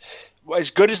like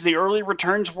as good as the early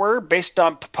returns were, based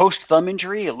on post thumb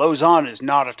injury, Lauzon is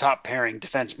not a top pairing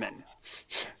defenseman.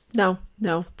 No.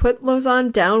 Put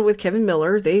Lauzon down with Kevin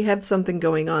Miller. They have something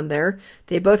going on there.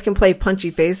 They both can play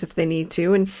punchy face if they need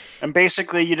to. And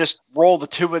basically, you just roll the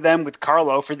 2 of them with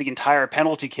Carlo for the entire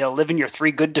penalty kill, leaving your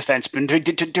 3 good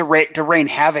defensemen to rain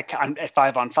havoc at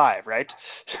 5-on-5, right?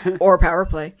 Or power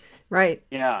play. Right.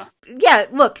 Yeah. Yeah,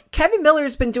 look, Kevin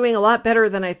Miller's been doing a lot better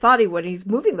than I thought he would. He's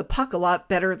moving the puck a lot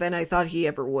better than I thought he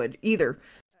ever would, either.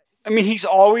 I mean, he's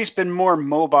always been more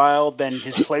mobile than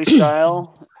his play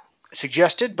style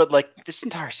suggested, but like this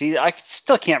entire season, I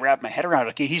still can't wrap my head around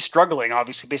it. He's struggling,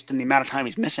 obviously, based on the amount of time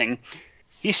he's missing.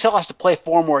 He still has to play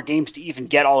 4 more games to even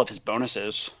get all of his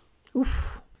bonuses.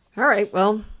 Oof. All right,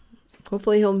 well,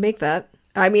 hopefully he'll make that.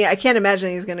 I mean, I can't imagine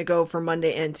he's going to go for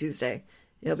Monday and Tuesday.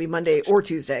 It'll be Monday or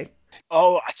Tuesday.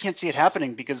 Oh, I can't see it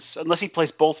happening because unless he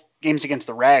plays both games against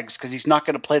the Rags, because he's not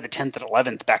going to play the 10th and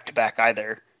 11th back-to-back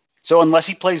either. So unless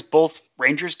he plays both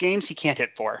Rangers games, he can't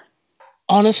hit 4.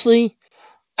 Honestly,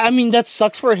 I mean, that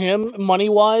sucks for him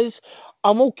money-wise.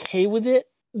 I'm okay with it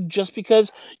just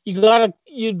because you'd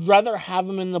rather have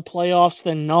him in the playoffs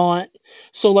than not.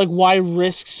 So, like, why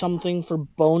risk something for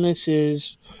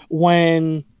bonuses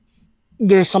when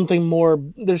there's something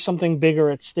bigger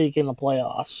at stake in the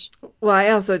playoffs? Well, I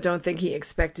also don't think he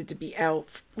expected to be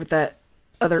out with that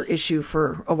other issue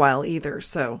for a while either,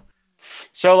 so.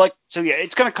 So yeah,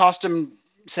 it's going to cost him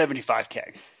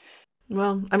 $75K.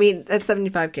 Well, I mean, that's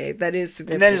 $75K. That is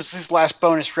significant. And then his last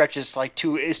bonus stretch is like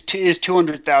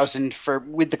 $200,000 for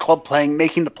with the club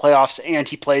making the playoffs, and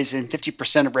he plays in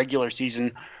 50% of regular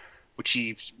season, which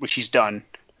he's done,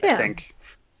 I think,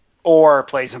 or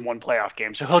plays in one playoff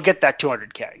game. So he'll get that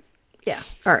 $200K. Yeah.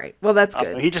 All right. Well, that's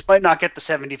good. He just might not get the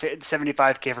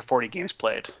 $75K for 40 games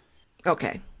played.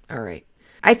 Okay. All right.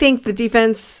 I think the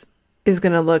defense is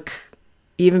going to look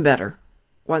even better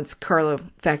once Carlo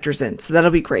factors in. So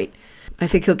that'll be great. I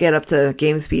think he'll get up to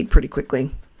game speed pretty quickly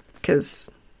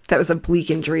because that was a bleak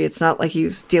injury. It's not like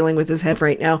he's dealing with his head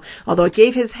right now, although it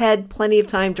gave his head plenty of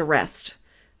time to rest.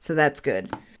 So that's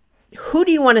good. Who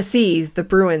do you want to see the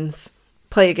Bruins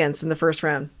play against in the first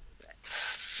round?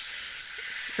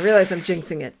 I realize I'm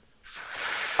jinxing it.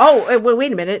 Oh, well,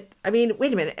 wait a minute.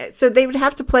 So they would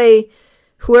have to play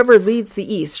whoever leads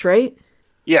the East, right?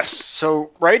 Yes.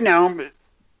 So right now,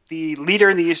 the leader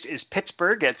in the East is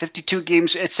Pittsburgh at 52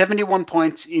 games, at 71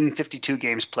 points in 52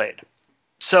 games played.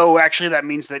 So actually, that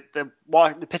means that the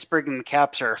Pittsburgh and the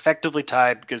Caps are effectively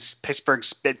tied because Pittsburgh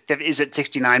is at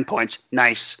 69 points.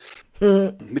 Nice,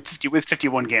 with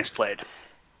 51 games played.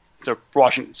 So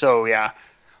Washington. So yeah,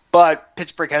 but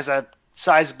Pittsburgh has a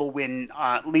sizable lead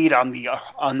on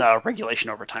the regulation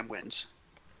overtime wins,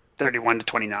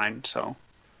 31-29. So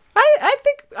I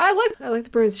think I like the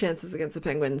Bruins' chances against the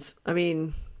Penguins. I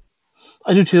mean,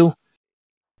 I do too.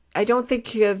 I don't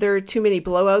think there are too many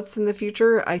blowouts in the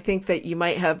future. I think that you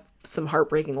might have some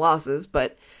heartbreaking losses,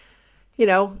 but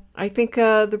I think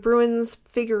the Bruins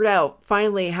figured out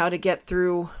finally how to get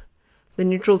through the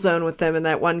neutral zone with them in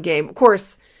that one game. Of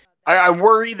course, I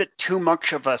worry that too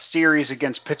much of a series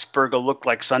against Pittsburgh will look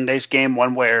like Sunday's game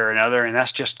one way or another, and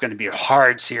that's just going to be a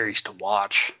hard series to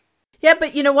watch. Yeah,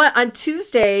 but you know what? On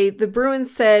Tuesday, the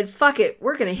Bruins said, fuck it,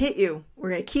 we're going to hit you. We're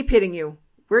going to keep hitting you.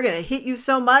 We're going to hit you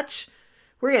so much.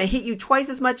 We're going to hit you twice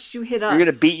as much as you hit us. We're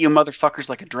going to beat you motherfuckers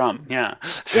like a drum. Yeah.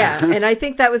 Yeah, and I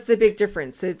think that was the big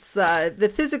difference. It's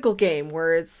the physical game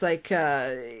where it's like,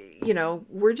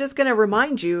 we're just going to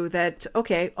remind you that,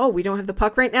 okay, we don't have the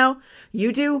puck right now.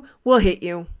 You do, we'll hit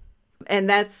you. And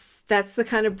that's the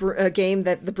kind of game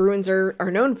that the Bruins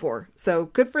are known for. So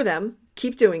good for them.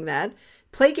 Keep doing that.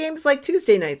 Play games like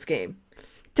Tuesday night's game.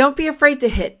 Don't be afraid to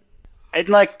hit. And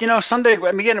Sunday,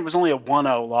 again, it was only a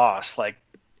 1-0 loss.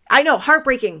 I know,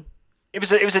 heartbreaking. It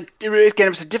was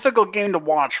a difficult game to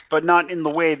watch, but not in the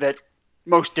way that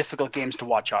most difficult games to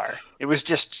watch are. It was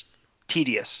just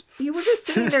tedious. You were just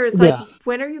sitting there, it's like,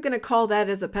 when are you going to call that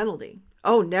as a penalty?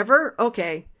 Oh, never?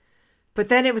 Okay. But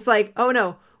then it was like, oh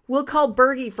no, we'll call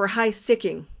Bergie for high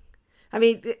sticking. I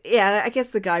mean, yeah, I guess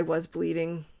the guy was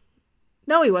bleeding.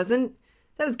 No, he wasn't.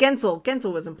 That was Gensel.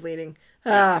 Gensel wasn't bleeding.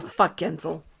 Fuck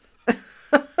Gensel.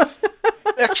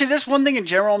 Actually, there's one thing in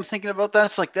general I'm thinking about that.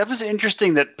 It's like, that was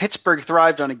interesting that Pittsburgh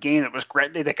thrived on a game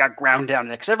that got ground down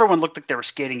because everyone looked like they were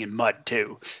skating in mud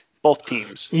too. Both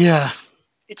teams. Yeah.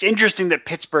 It's interesting that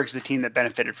Pittsburgh's the team that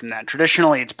benefited from that.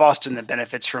 Traditionally, it's Boston that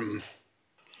benefits from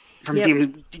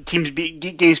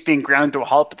games being ground to a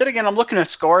halt. But then again, I'm looking at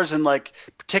scores and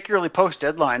particularly post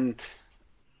deadline,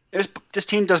 this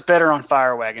team does better on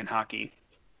fire wagon hockey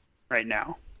right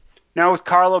now. Now with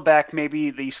Carlo back,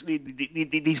 maybe these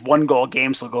 1-goal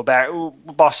games will go back.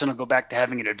 Boston will go back to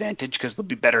having an advantage because they'll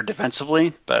be better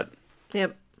defensively. But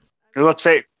yep. Let's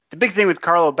face it, the big thing with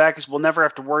Carlo back is we'll never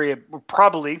have to worry. We'll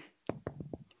probably,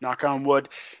 knock on wood,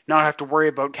 not have to worry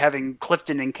about having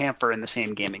Clifton and Kampfer in the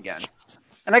same game again.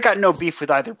 And I got no beef with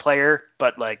either player,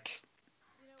 but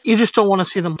you just don't want to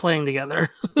see them playing together.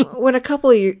 When a couple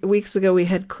of weeks ago we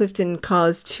had Clifton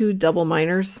cause 2 double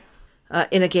minors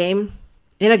in a game.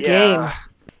 Game.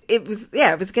 It was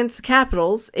against the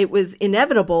Capitals. It was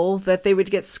inevitable that they would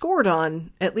get scored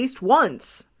on at least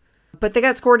once. But they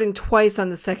got scored in twice on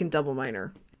the second double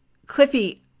minor.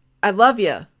 Cliffy, I love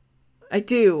you. I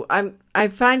do. I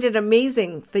find it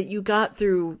amazing that you got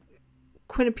through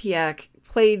Quinnipiac,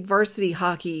 played varsity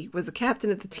hockey, was a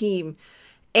captain of the team,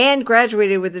 and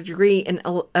graduated with a degree in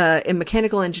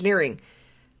mechanical engineering.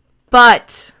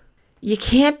 But you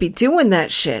can't be doing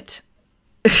that shit.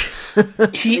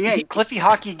 Cliffy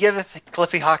hockey giveth,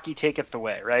 Cliffy hockey taketh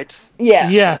away, right?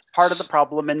 Yeah. Part of the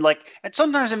problem, and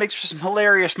sometimes it makes for some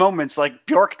hilarious moments, like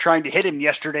Bjork trying to hit him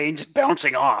yesterday and just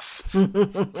bouncing off.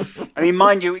 I mean,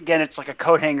 mind you, again, it's like a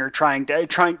coat hanger trying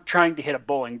to hit a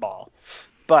bowling ball,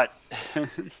 but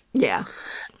yeah,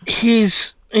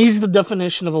 he's the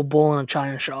definition of a bull in a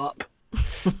china shop.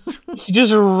 He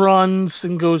just runs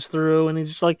and goes through, and he's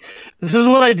just like, "This is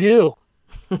what I do."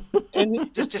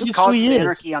 And just causes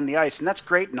anarchy on the ice, and that's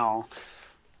great and all.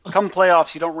 Come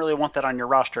playoffs, you don't really want that on your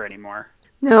roster anymore.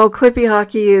 No, Clippy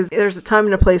hockey there's a time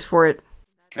and a place for it.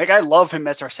 Like, I love him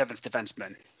as our seventh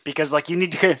defenseman because, like, you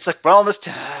need to. It's like, well,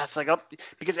 it's like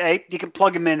because you can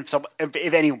plug him in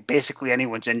if basically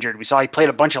anyone's injured. We saw he played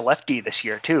a bunch of lefty this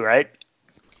year too, right?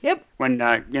 Yep. When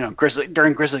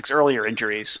during Grizzlies' earlier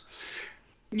injuries,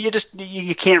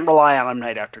 you can't rely on him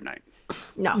night after night.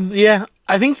 No. Yeah,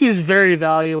 I think he's very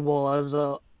valuable as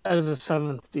a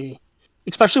seventh D,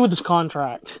 especially with his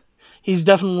contract. He's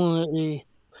definitely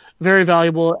very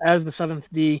valuable as the seventh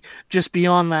D. Just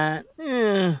beyond that,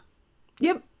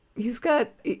 Yep,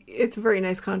 it's a very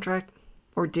nice contract,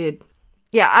 or did.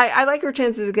 Yeah, I like our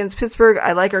chances against Pittsburgh.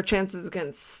 I like our chances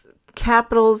against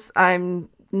Capitals. I'm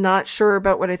not sure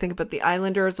about what I think about the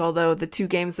Islanders, although the 2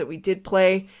 games that we did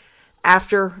play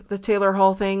after the Taylor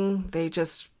Hall thing, they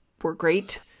just were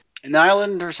great. And the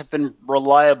Islanders have been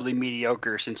reliably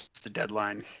mediocre since the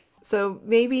deadline. So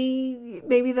maybe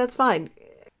that's fine.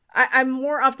 I'm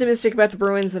more optimistic about the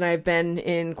Bruins than I've been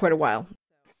in quite a while.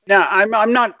 Now,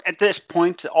 I'm not at this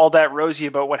point all that rosy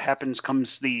about what happens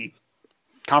comes the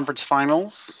conference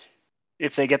finals,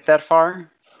 if they get that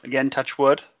far. Again, touch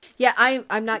wood. Yeah,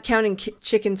 I'm not counting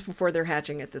chickens before they're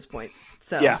hatching at this point.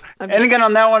 So yeah, and again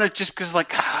on that one, it's just because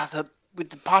with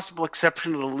the possible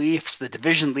exception of the Leafs, the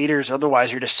division leaders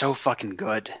otherwise are just so fucking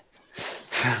good.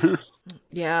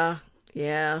 Yeah.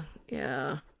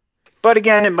 But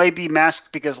again, it might be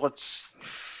masked because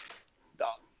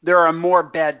there are more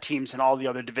bad teams in all the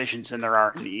other divisions than there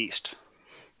are in the East.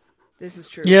 This is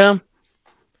true. Yeah.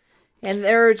 And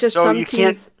there are just some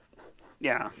teams.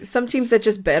 Yeah. Some teams that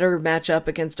just better match up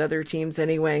against other teams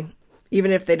anyway,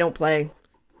 even if they don't play.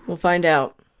 We'll find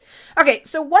out. Okay,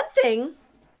 so one thing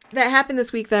that happened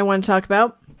this week that I want to talk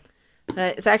about,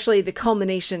 it's actually the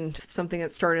culmination of something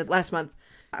that started last month.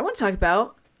 I want to talk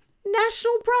about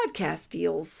national broadcast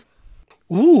deals.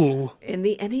 Ooh. In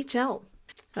the NHL.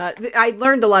 I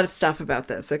learned a lot of stuff about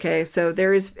this, okay? So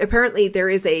there is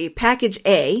a package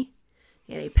A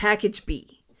and a package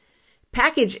B.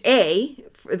 Package A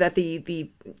that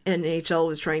the NHL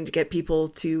was trying to get people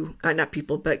to, not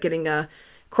people, but getting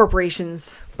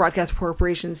corporations, broadcast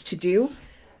corporations to do,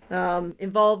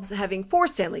 involves having 4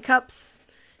 Stanley Cups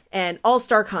and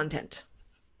all-star content.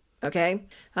 Okay?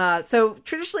 So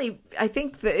traditionally, I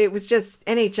think that it was just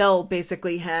NHL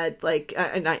basically had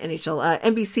not NHL,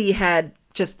 NBC had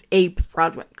just a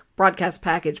broadcast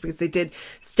package because they did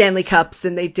Stanley Cups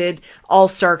and they did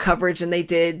all-star coverage and they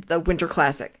did the Winter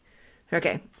Classic.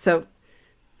 Okay, so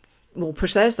we'll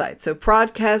push that aside. So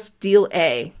broadcast deal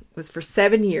A was for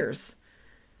 7 years.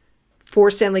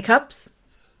 4 Stanley Cups,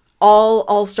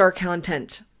 all-star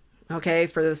content, okay,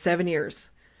 for those 7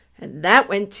 years. And that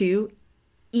went to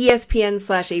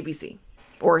ESPN/ABC,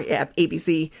 or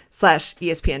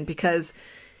ABC/ESPN, because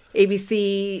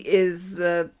ABC is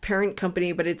the parent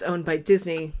company, but it's owned by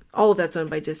Disney. All of that's owned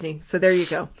by Disney. So there you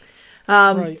go.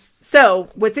 Right. So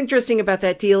what's interesting about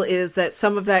that deal is that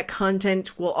some of that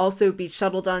content will also be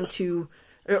shuttled onto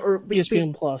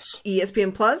ESPN Plus.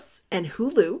 ESPN Plus and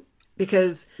Hulu,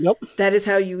 because that is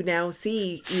how you now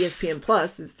see ESPN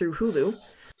Plus is through Hulu.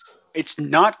 It's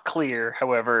not clear,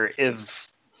 however,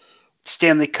 if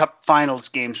Stanley Cup Finals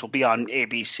games will be on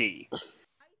ABC.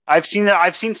 I've seen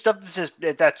stuff that says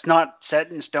that's not set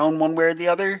in stone one way or the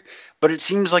other, but it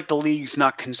seems like the league's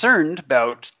not concerned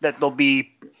about that there'll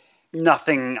be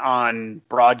nothing on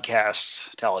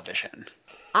broadcast television.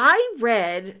 I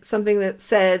read something that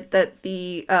said that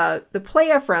the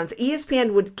playoff rounds,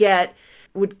 ESPN would get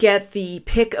the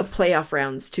pick of playoff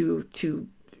rounds to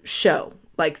show,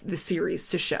 like the series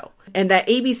to show, and that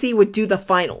ABC would do the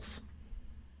finals.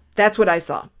 That's what I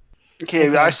saw.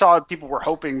 Okay, I saw people were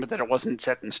hoping, but that it wasn't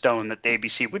set in stone that the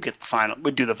ABC would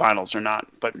do the finals or not.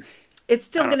 But it's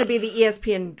still going to be the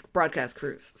ESPN broadcast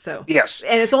crews. So yes,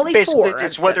 and it's only basically 4.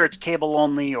 It's whether it's cable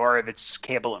only or if it's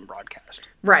cable and broadcast.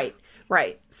 Right.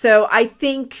 So I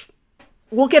think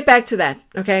we'll get back to that.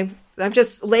 Okay, I'm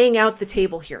just laying out the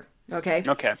table here. Okay.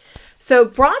 So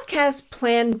broadcast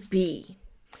plan B,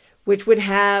 which would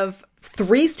have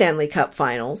 3 Stanley Cup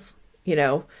finals,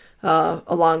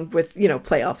 along with,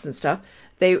 playoffs and stuff.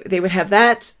 They would have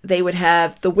that. They would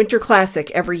have the Winter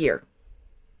Classic every year.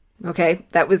 Okay.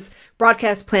 That was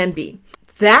broadcast plan B.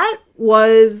 That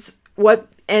was what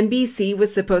NBC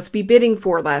was supposed to be bidding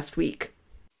for last week.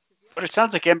 But it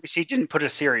sounds like NBC didn't put a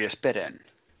serious bid in.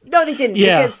 No, they didn't.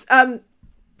 Yeah. Because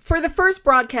for the first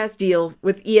broadcast deal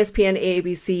with ESPN,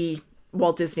 ABC,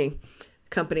 Walt Disney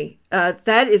Company,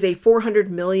 that is a $400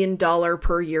 million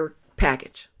per year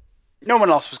package. No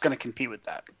one else was going to compete with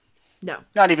that. No.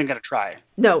 Not even going to try.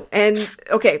 No. And,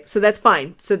 okay, so that's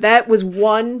fine. So that was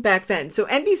one back then. So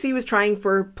NBC was trying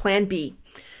for Plan B.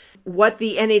 what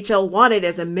the NHL wanted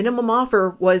as a minimum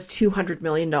offer was $200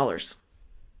 million.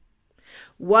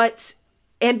 What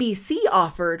NBC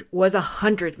offered was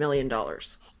 $100 million.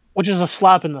 Which is a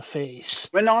slap in the face.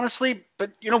 And honestly,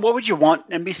 but what would you want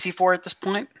NBC for at this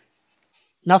point?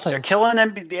 Nothing. They're killing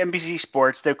the NBC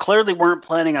Sports. They clearly weren't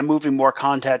planning on moving more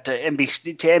content to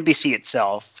NBC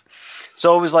itself.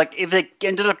 So it was like, if it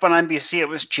ended up on NBC, it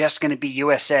was just going to be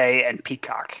USA and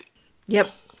Peacock.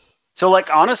 Yep. So,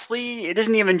 honestly, it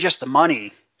isn't even just the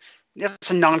money.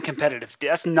 That's a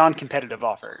non-competitive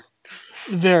offer.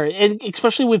 Very, and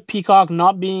especially with Peacock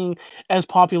not being as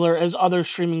popular as other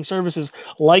streaming services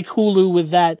like Hulu with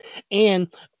that, and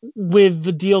with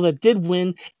the deal that did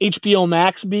win, HBO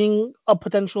Max being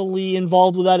potentially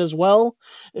involved with that as well.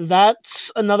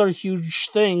 That's another huge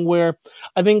thing where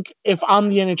I think if I'm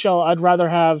the NHL, I'd rather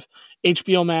have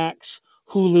HBO Max,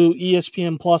 Hulu,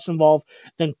 ESPN Plus involved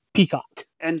than Peacock.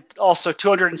 And also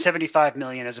 $275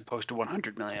 million as opposed to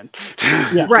 $100 million.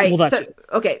 Yeah, right.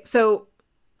 So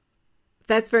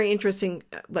that's very interesting.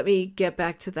 Let me get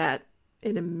back to that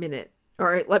in a minute. All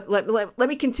right, let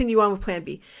me continue on with Plan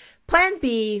B. Plan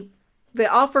B,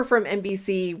 the offer from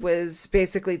NBC was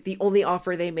basically the only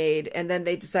offer they made, and then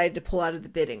they decided to pull out of the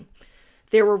bidding.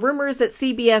 There were rumors that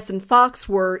CBS and Fox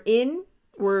were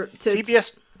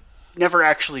CBS never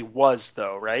actually was,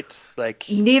 though, right?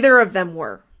 Neither of them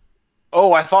were.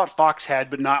 Oh, I thought Fox had,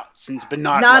 but not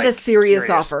a serious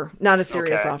offer. Not a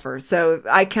serious offer. So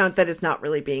I count that as not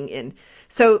really being in.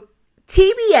 So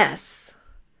TBS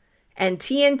and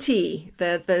TNT,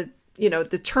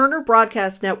 the Turner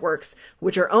Broadcast Networks,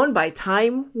 which are owned by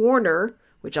Time Warner,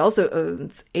 which also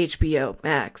owns HBO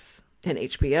Max and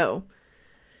HBO,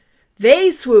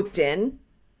 they swooped in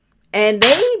and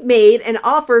they made an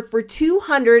offer for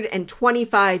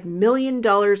 $225 million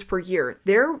per year.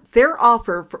 Their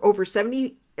offer for over 7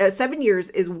 years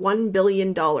is $1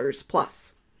 billion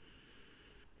plus.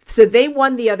 So they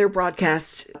won the other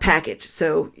broadcast package.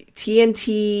 So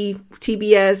TNT,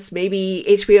 TBS, maybe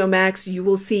HBO Max, you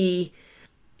will see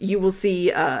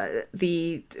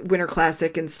the Winter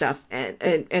Classic and stuff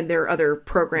and their other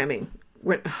programming.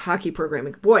 Hockey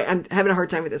programming. Boy, I'm having a hard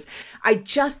time with this. I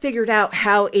just figured out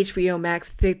how HBO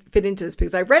Max fit into this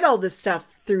because I read all this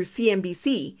stuff through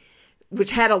CNBC,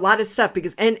 which had a lot of stuff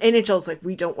because NHL's like,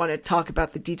 we don't want to talk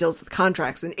about the details of the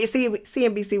contracts. And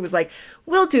CNBC was like,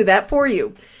 we'll do that for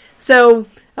you. So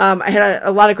I had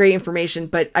a lot of great information,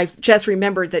 but I just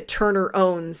remembered that Time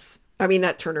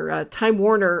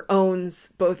Warner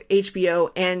owns both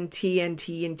HBO and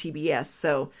TNT and TBS.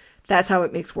 So that's how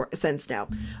it makes sense now.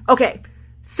 Okay,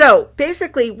 so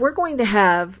basically we're going to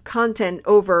have content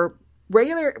over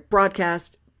regular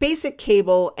broadcast, basic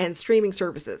cable, and streaming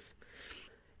services.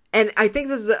 And I think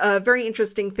this is a very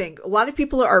interesting thing. A lot of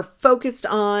people are focused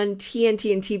on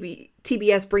TNT and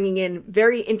TBS bringing in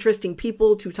very interesting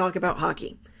people to talk about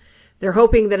hockey. They're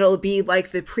hoping that it'll be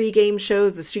like the pregame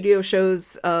shows, the studio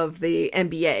shows of the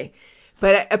NBA.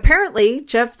 But apparently,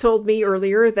 Jeff told me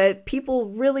earlier that people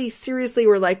really seriously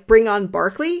were like, bring on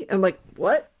Barkley. I'm like,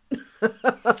 what?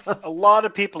 A lot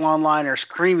of people online are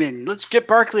screaming, let's get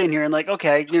Barkley in here. And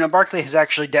okay, Barkley has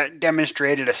actually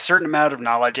demonstrated a certain amount of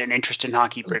knowledge and interest in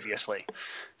hockey previously.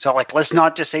 So let's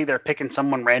not just say they're picking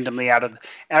someone randomly out of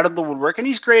the woodwork. And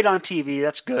he's great on TV.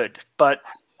 That's good. But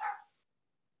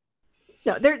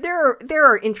no, there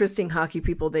are interesting hockey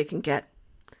people they can get.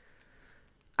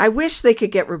 I wish they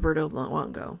could get Roberto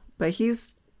Luongo, but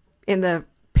he's in the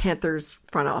Panthers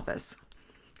front office.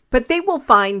 But they will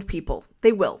find people.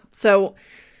 They will. So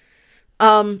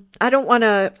I don't want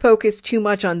to focus too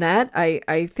much on that.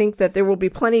 I think that there will be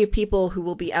plenty of people who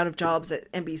will be out of jobs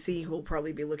at NBC who will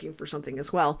probably be looking for something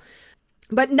as well.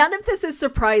 But none of this is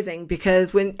surprising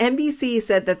because when NBC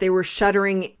said that they were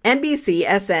shuttering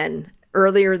NBCSN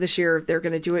earlier this year, they're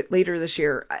going to do it later this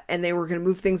year, and they were going to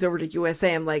move things over to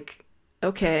USA, I'm like,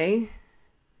 okay,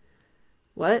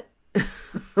 what?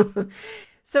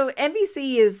 So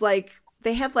NBC is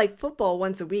they have football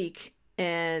once a week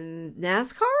and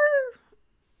NASCAR.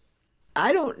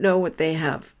 I don't know what they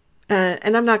have.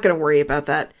 And I'm not going to worry about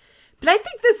that. But I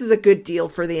think this is a good deal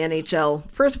for the NHL.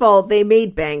 First of all, they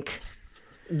made bank.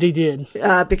 They did.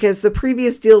 Because the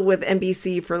previous deal with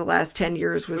NBC for the last 10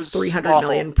 years was $300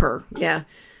 million per. Yeah.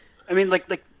 I mean,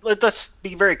 let's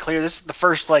be very clear. This is the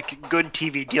first good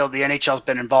TV deal the NHL's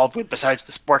been involved with besides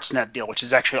the Sportsnet deal, which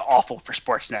is actually awful for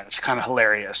Sportsnet. It's kind of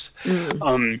hilarious.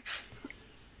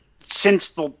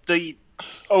 Since the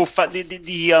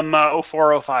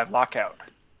 04-05 lockout.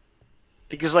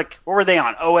 Because what were they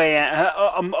on?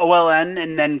 OLN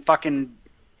and then fucking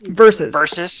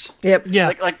Versus. Yep.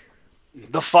 Yeah.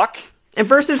 The fuck? And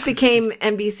Versus became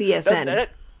NBCSN.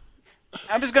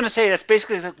 I was going to say that's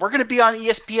basically like we're going to be on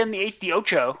ESPN the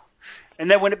Ocho, and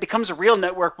then when it becomes a real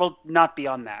network, we'll not be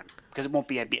on that because it won't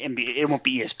be it won't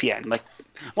be ESPN. Like,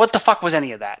 what the fuck was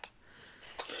any of that?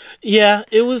 Yeah,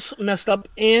 it was messed up,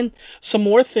 and some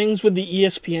more things with the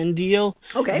ESPN deal.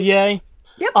 Okay. Yeah.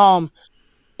 Yep.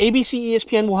 ABC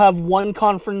ESPN will have one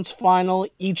conference final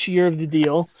each year of the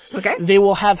deal. Okay. They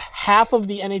will have half of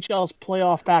the NHL's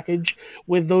playoff package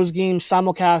with those games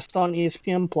simulcast on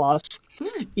ESPN Plus.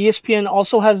 ESPN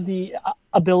also has the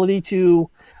ability to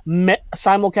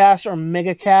simulcast or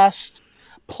megacast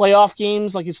playoff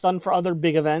games like it's done for other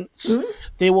big events. Mm-hmm.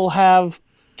 They will have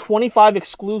 25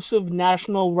 exclusive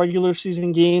national regular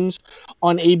season games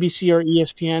on ABC or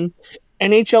ESPN.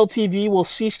 NHL TV will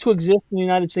cease to exist in the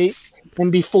United States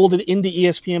and be folded into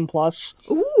ESPN Plus.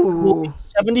 Ooh.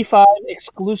 75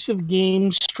 exclusive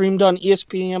games streamed on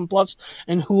ESPN Plus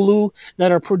and Hulu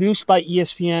that are produced by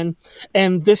ESPN.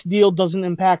 And this deal doesn't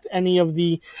impact any of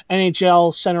the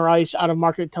NHL center ice out of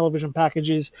market television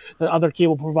packages that other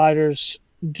cable providers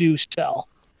do sell.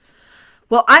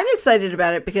 Well, I'm excited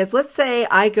about it because let's say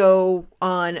I go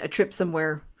on a trip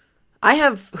somewhere. I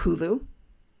have Hulu.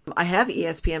 I have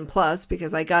ESPN Plus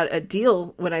because I got a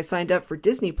deal when I signed up for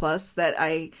Disney Plus that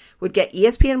I would get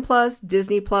ESPN Plus,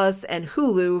 Disney Plus, and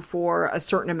Hulu for a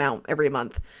certain amount every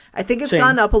month. I think it's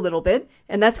gone up a little bit,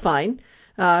 and that's fine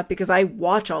because I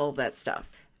watch all of that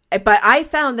stuff. But I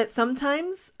found that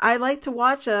sometimes I like to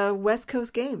watch a West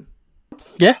Coast game.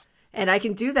 Yeah. And I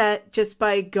can do that just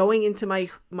by going into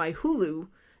my Hulu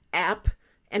app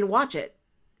and watch it.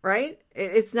 Right?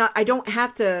 It's not, I don't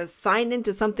have to sign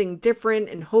into something different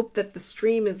and hope that the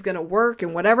stream is going to work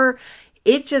and whatever.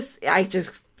 I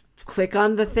just click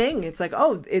on the thing. It's like,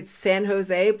 oh, it's San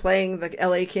Jose playing the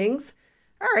LA Kings.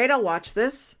 All right, I'll watch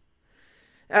this.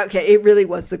 Okay, it really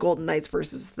was the Golden Knights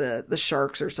versus the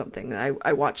Sharks or something.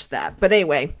 I watched that. But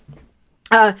anyway,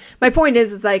 my point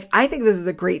is like, I think this is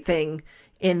a great thing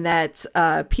in that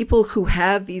people who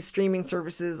have these streaming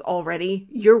services already,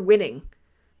 you're winning.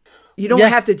 You don't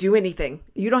have to do anything.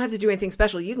 You don't have to do anything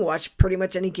special. You can watch pretty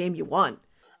much any game you want.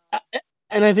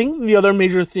 And I think the other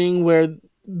major thing where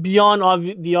beyond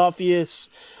the obvious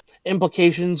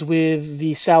implications with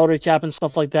the salary cap and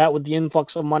stuff like that, with the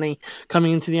influx of money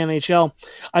coming into the NHL,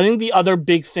 I think the other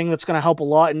big thing that's going to help a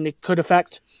lot, and it could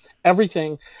affect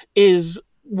everything, is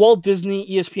Walt Disney,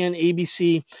 ESPN,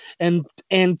 ABC,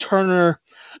 and Turner.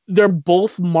 They're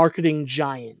both marketing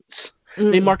giants.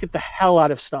 They market the hell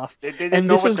out of stuff. And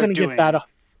this is going to get that up.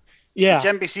 Yeah. Which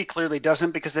NBC clearly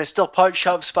doesn't because they still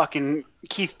shoves fucking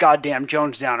Keith goddamn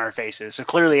Jones down our faces. So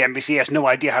clearly NBC has no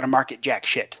idea how to market jack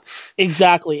shit.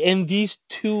 Exactly. And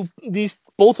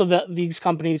both of these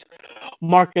companies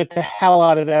market the hell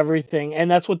out of everything. And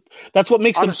that's what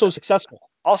makes them so successful.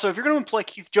 Also, if you're going to employ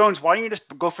Keith Jones, why don't you just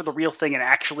go for the real thing and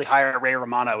actually hire Ray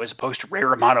Romano as opposed to Ray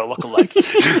Romano look-alike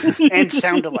and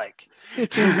sound alike?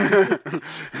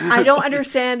 I don't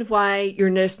understand why you're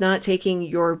just not taking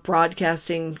your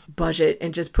broadcasting budget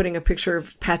and just putting a picture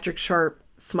of Patrick Sharp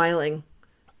smiling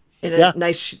in a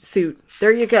nice suit.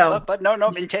 There you go. But no.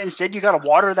 Instead, you got to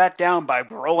water that down by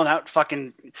rolling out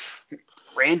fucking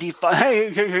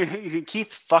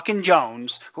Keith fucking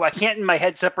Jones, who I can't in my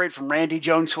head separate from Randy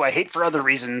Jones, who I hate for other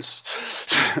reasons.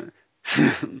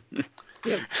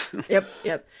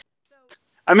 Yep.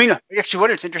 I mean, actually,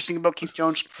 what's interesting about Keith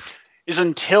Jones is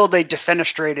until they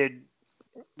defenestrated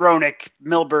Roenick,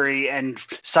 Milbury, and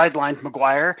sidelined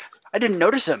McGuire, I didn't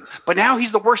notice him. But now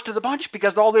he's the worst of the bunch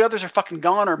because all the others are fucking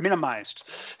gone or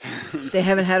minimized. They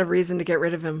haven't had a reason to get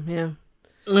rid of him.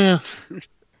 Yeah.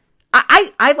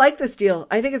 I like this deal.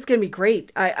 I think it's going to be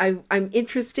great. I'm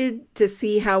interested to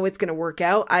see how it's going to work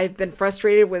out. I've been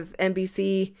frustrated with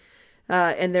NBC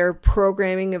and their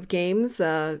programming of games.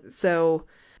 So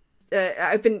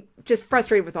I've been just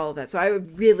frustrated with all of that. So I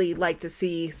would really like to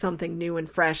see something new and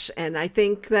fresh. And I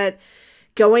think that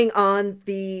going on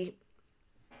the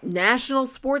national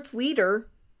sports leader,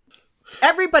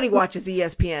 everybody watches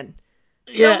ESPN.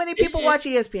 So many people watch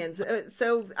ESPN.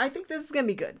 So I think this is going to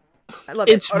be good. I love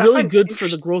it. It's really good for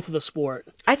the growth of the sport.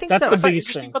 I think that's so. the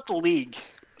biggest thing about the league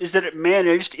is that it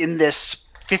managed in this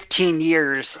 15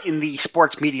 years in the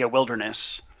sports media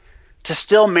wilderness to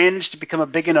still manage to become a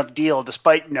big enough deal,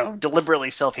 despite deliberately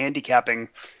self-handicapping,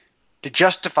 to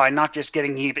justify not just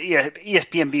getting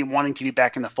ESPN wanting to be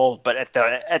back in the fold, but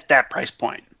at that price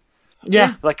point.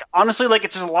 Yeah. Like, honestly,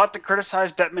 it's a lot to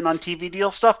criticize Bettman on TV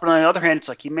deal stuff, but on the other hand, it's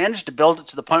like he managed to build it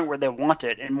to the point where they want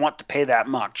it and want to pay that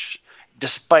much,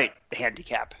 despite the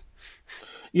handicap.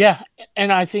 Yeah,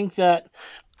 and I think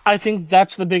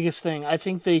that's the biggest thing. I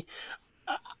think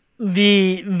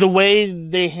the way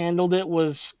they handled it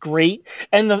was great,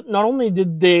 and not only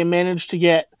did they manage to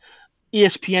get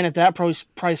ESPN at that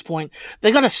price point,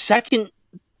 they got a second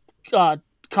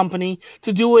company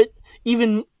to do it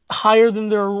even higher than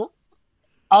their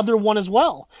other one as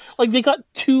well. Like, they got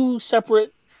two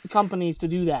separate companies to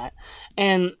do that,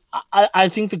 and I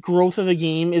think the growth of the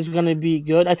game is going to be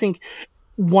good. I think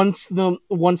once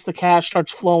the cash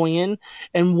starts flowing in,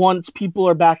 and once people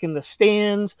are back in the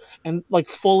stands and like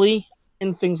fully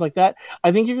and things like that,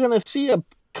 I think you're going to see a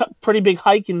pretty big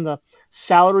hike in the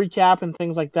salary cap and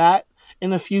things like that in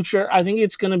the future. I think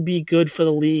it's going to be good for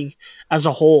the league as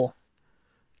a whole.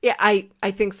 Yeah, I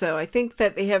think so. I think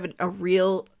that they have a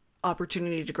real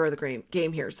opportunity to grow the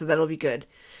game here, so that'll be good.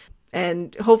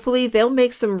 And hopefully they'll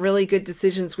make some really good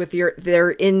decisions with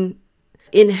their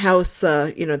in-house,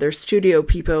 their studio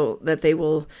people, that they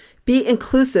will be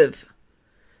inclusive,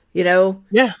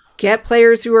 Yeah. Get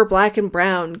players who are black and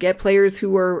brown, get players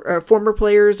who are former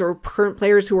players or current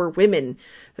players who are women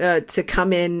to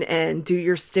come in and do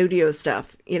your studio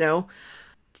stuff,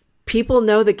 People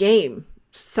know the game.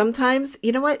 Sometimes,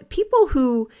 you know what? People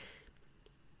who,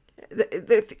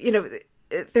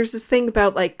 there's this thing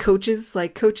about like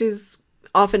coaches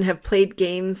often have played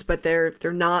games, but they're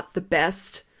not the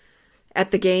best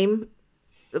at the game,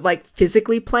 like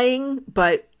physically playing,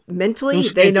 but mentally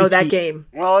they know that game.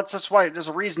 Well, that's why there's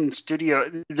a reason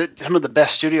some of the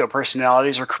best studio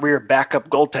personalities are career backup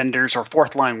goaltenders or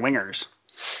fourth line wingers.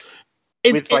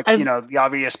 The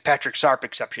obvious Patrick Sharp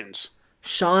exceptions.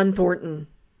 Shawn Thornton.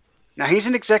 Now he's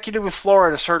an executive with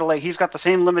Florida, sort of like he's got the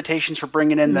same limitations for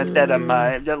bringing in that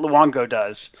Luongo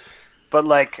does, but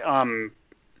like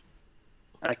Ference,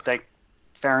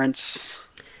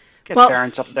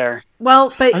 Ference up there.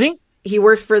 Well, but I think he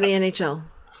works for the NHL.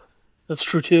 That's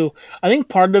true too. I think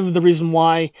part of the reason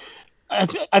why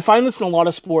I find this in a lot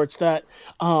of sports that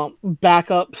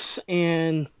backups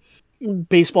and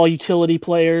baseball utility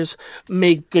players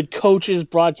make good coaches,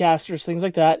 broadcasters, things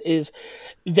like that, is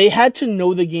they had to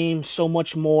know the game so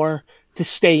much more to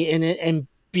stay in it and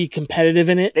be competitive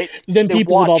in it than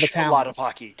people with all the talent. A lot of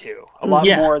hockey too, a lot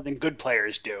more than good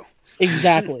players do.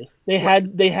 Exactly, they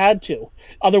had to.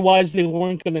 Otherwise, they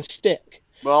weren't going to stick.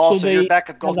 Well, also your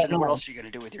backup goaltender. What else are you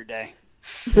going to do with your day?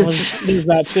 There's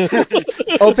that too.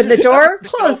 Open the door,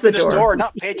 close the door.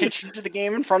 Not pay attention to the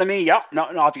game in front of me. Yep,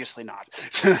 no, obviously not.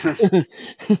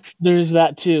 There's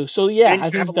that too. So yeah,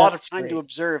 and you have a lot of time to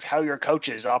observe how your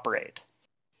coaches operate.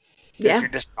 Yeah, you're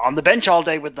just on the bench all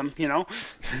day with them,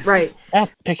 Right. Yeah,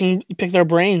 pick their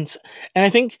brains. And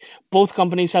I think both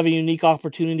companies have a unique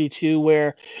opportunity too,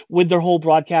 where with their whole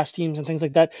broadcast teams and things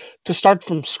like that, to start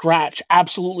from scratch,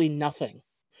 absolutely nothing.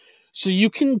 So you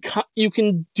can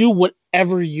do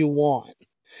whatever you want.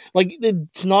 Like,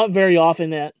 it's not very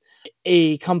often that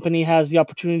a company has the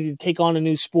opportunity to take on a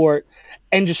new sport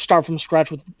and just start from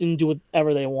scratch and do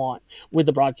whatever they want with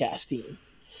the broadcast team.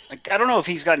 Like, I don't know if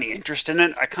he's got any interest in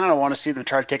it. I kind of want to see them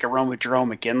try to take a run with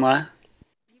Jarome Iginla.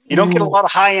 You don't get a lot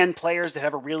of high-end players that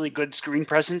have a really good screen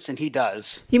presence, and he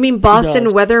does. You mean Boston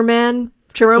weatherman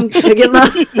Jarome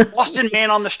Iginla? Boston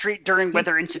man on the street during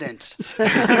weather incidents.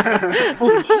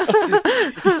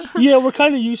 Yeah, we're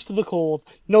kind of used to the cold.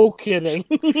 No kidding.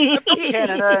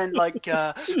 Canada and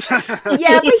Yeah,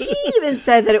 but he even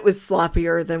said that it was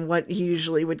sloppier than what he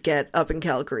usually would get up in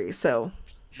Calgary. So,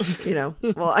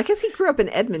 well, I guess he grew up in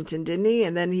Edmonton, didn't he?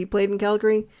 And then he played in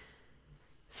Calgary.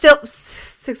 Still,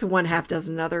 6 of one, half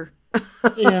dozen other.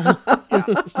 Yeah.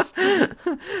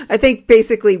 I think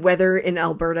basically weather in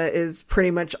Alberta is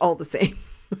pretty much all the same.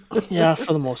 Yeah,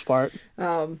 for the most part.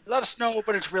 A lot of snow,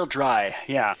 but it's real dry.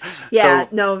 Yeah. Yeah,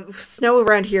 no, snow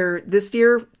around here this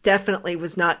year definitely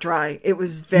was not dry. It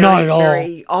was very,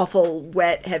 very awful,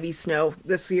 wet, heavy snow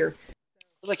this year.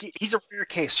 Like, he's a rare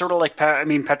case, sort of like,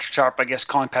 Patrick Sharp. I guess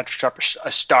calling Patrick Sharp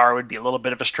a star would be a little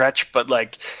bit of a stretch, but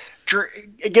like,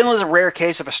 Iginla is a rare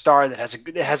case of a star that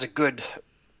has a good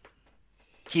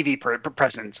TV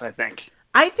presence, I think.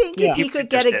 I think if he could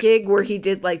get a gig where he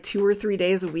did like 2 or 3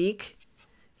 days a week,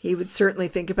 he would certainly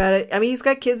think about it. I mean, he's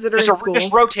got kids that are in school.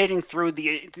 Just rotating through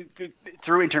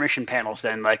through intermission panels,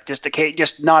 then, like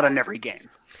just not on every game.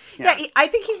 Yeah, I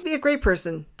think he'd be a great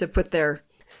person to put there.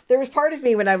 There was part of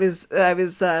me when I was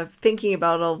thinking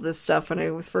about all this stuff when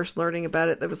I was first learning about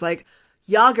it that was like,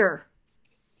 Yager.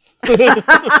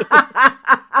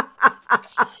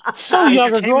 So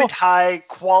entertainment high,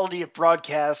 quality of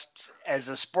broadcasts as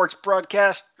a sports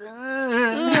broadcast.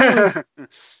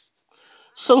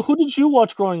 So who did you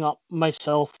watch growing up?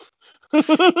 Myself.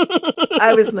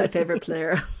 I was my favorite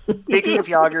player. Speaking of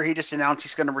Yager, he just announced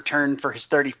he's going to return for his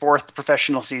 34th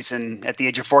professional season at the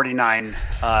age of 49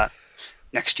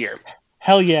 next year.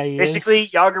 Hell yeah, he Basically,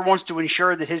 Jágr wants to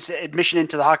ensure that his admission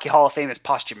into the Hockey Hall of Fame is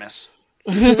posthumous.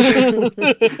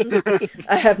 I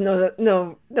have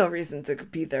no reason to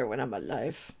be there when I'm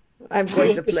alive. I'm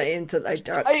going to play until I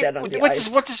drop dead on the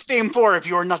ice. What's his fame for if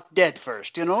you are not dead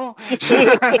first, you know?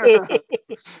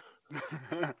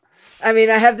 I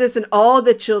mean, I have this in all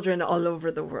the children all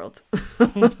over the world.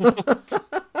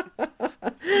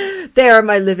 They are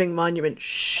my living monument.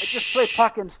 Shh. I just play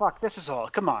puck and fuck. This is all.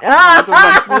 Come on.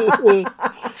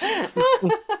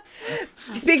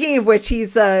 Speaking of which,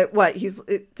 he's what?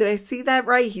 Did I see that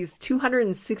right? He's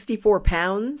 264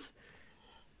 pounds.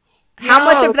 How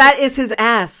much of that is his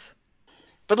ass?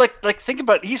 But like think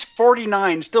about it. He's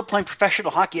 49, still playing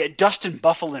professional hockey at Dustin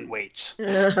Bufflin weights.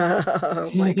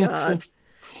 Oh my god.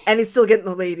 And he's still getting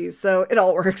the ladies, so it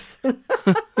all works.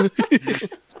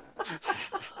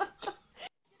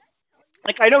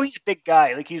 Like, I know he's a big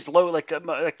guy. Like, he's low. Like you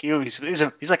know,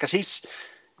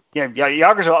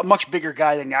 Jágr's a much bigger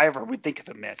guy than I ever would think of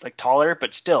him. Like, taller,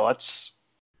 but still, that's.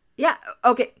 Yeah.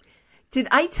 Okay. Did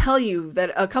I tell you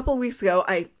that a couple of weeks ago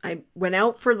I went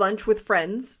out for lunch with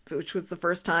friends, which was the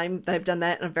first time that I've done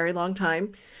that in a very long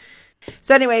time.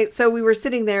 So anyway, so we were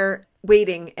sitting there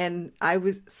waiting, and I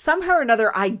was somehow or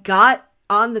another I got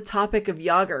on the topic of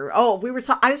Jágr. Oh, I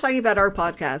was talking about our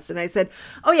podcast, and I said,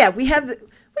 "Oh yeah, we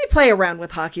play around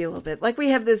with hockey a little bit. Like we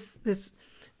have this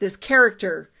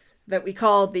character that we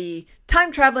call the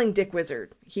time traveling dick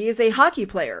wizard. He is a hockey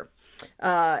player."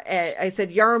 I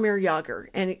said Jaromir Jágr,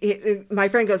 and my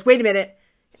friend goes, "Wait a minute,"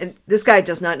 and this guy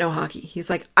does not know hockey. He's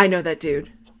like, "I know that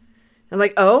dude." I'm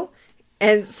like, "Oh,"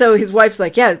 and so his wife's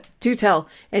like, "Yeah, do tell,"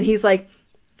 and he's like,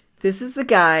 "This is the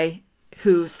guy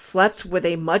who slept with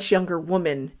a much younger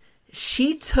woman.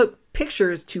 She took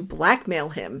pictures to blackmail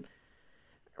him,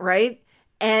 right?"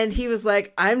 And he was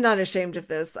like, "I'm not ashamed of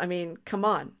this. I mean, come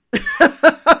on."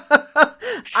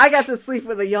 I got to sleep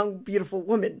with a young, beautiful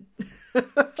woman.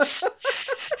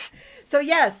 So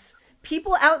yes,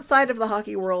 people outside of the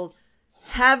hockey world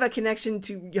have a connection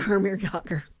to Jaromir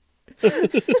Jágr.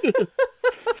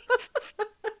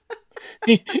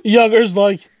 Jágr's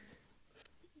like,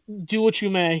 do what you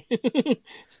may. Yeah,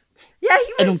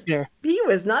 I don't care. He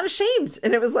was not ashamed,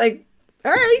 and it was like,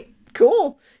 all right,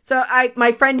 cool. So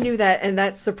my friend knew that, and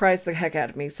that surprised the heck out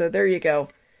of me. So there you go.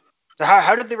 So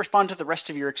how did they respond to the rest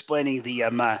of your explaining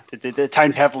the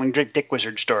time traveling dick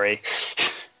wizard story?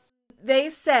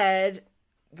 They said,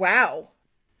 "Wow,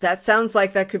 that sounds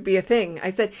like that could be a thing."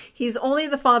 I said, "He's only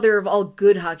the father of all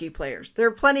good hockey players. There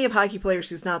are plenty of hockey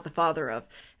players he's not the father of."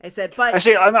 I said, "But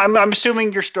I'm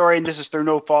assuming your story, and this is through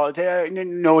no fault,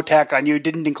 no attack on you,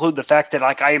 didn't include the fact that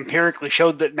like I empirically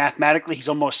showed that mathematically he's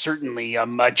almost certainly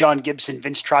John Gibson,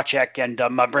 Vince Trocheck, and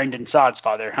Brandon Saad's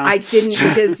father." Huh? I didn't,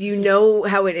 because you know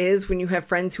how it is when you have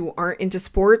friends who aren't into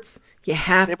sports. You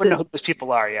have to know who those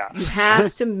people are. Yeah, you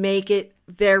have to make it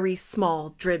very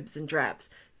small, dribs and drabs.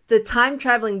 The time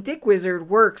traveling dick wizard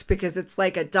works because it's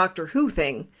like a Doctor Who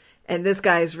thing, and this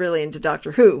guy is really into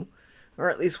Doctor Who,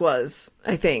 or at least was,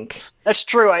 I think. That's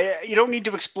true. You don't need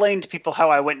to explain to people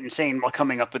how I went insane while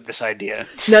coming up with this idea.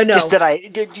 No. Just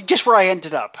where I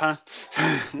ended up, huh?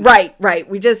 Right.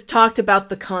 We just talked about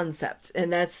the concept,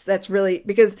 and that's really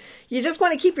because you just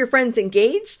want to keep your friends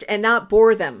engaged and not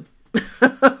bore them.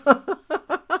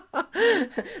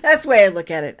 That's the way I look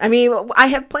at it. I mean, I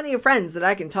have plenty of friends that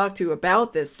I can talk to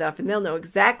about this stuff, and they'll know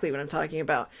exactly what I'm talking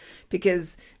about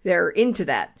because they're into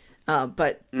that.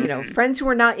 But, you know, friends who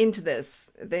are not into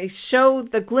this, they show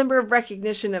the glimmer of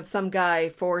recognition of some guy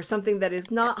for something that is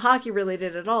not hockey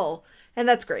related at all. And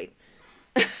that's great.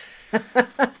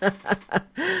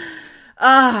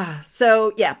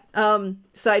 So yeah.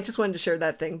 So I just wanted to share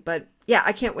that thing, but yeah,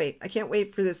 I can't wait. I can't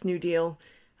wait for this new deal.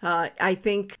 I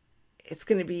think it's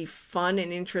going to be fun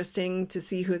and interesting to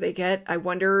see who they get. I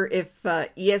wonder if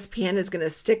ESPN is going to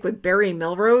stick with Barry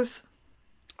Melrose.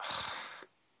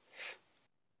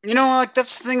 You know, like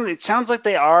that's the thing. It sounds like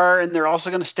they are, and they're also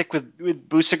going to stick with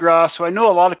Boussigrass, who I know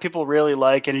a lot of people really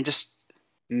like, and it just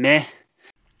meh.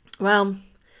 Well,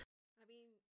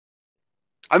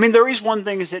 I mean, there is one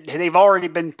thing is that they've already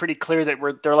been pretty clear that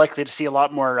they're likely to see a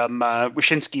lot more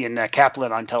Wyshynski and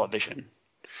Kaplan on television.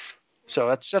 So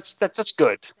that's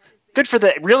good. Good for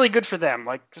them. Really good for them.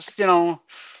 Like, just, you know,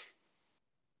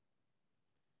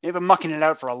 they've been mucking it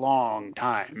out for a long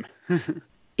time.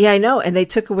 Yeah, I know. And they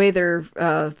took away their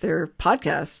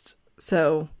podcast.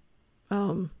 So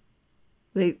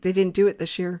they didn't do it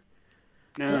this year.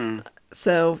 No.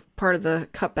 So part of the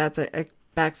cutbacks at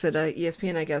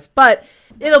ESPN, I guess. But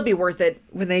it'll be worth it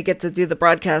when they get to do the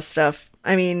broadcast stuff.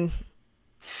 I mean,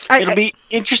 It'll be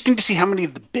interesting to see how many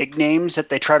of the big names that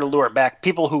they try to lure back,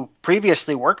 people who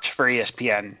previously worked for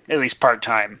ESPN, at least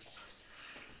part-time.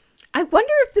 I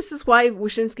wonder if this is why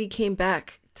Wyshynski came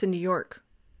back to New York.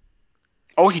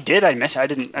 Oh, he did? I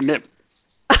didn't admit.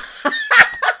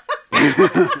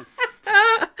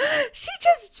 She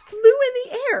just flew in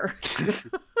the air.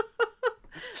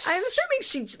 I'm assuming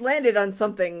she landed on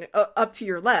something up to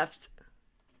your left.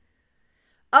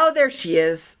 Oh, there she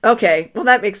is. Okay, well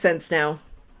that makes sense now.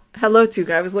 Hello,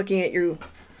 Tuca. I was looking at you.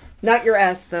 Not your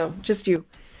ass, though. Just you.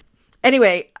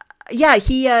 Anyway, yeah,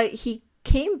 he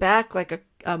came back like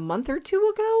a month or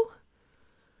two ago.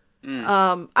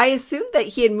 I assumed that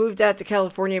he had moved out to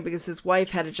California because his wife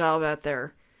had a job out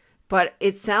there. But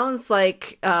it sounds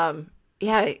like,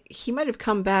 he might have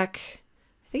come back.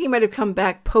 I think he might have come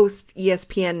back post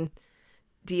ESPN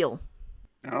deal.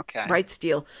 Okay. Rights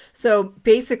deal. So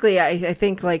basically, I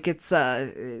think like it's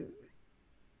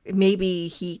maybe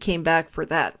he came back for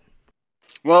that.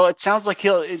 Well, it sounds like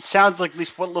at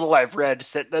least what little I've read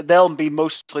is that they'll be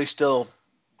mostly still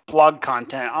blog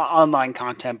content, online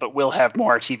content, but we'll have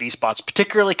more TV spots,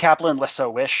 particularly Kaplan, less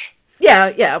so Wish.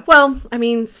 Yeah. Well, I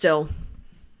mean, still,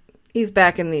 he's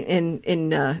back in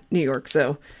New York,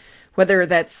 so whether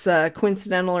that's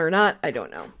coincidental or not, I don't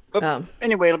know. But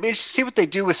anyway, it'll be interesting to see what they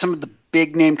do with some of the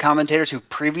big name commentators who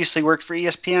previously worked for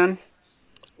ESPN.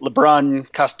 LeBron,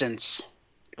 Custance.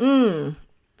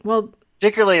 Well,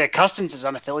 particularly Custance is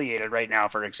unaffiliated right now,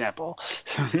 for example.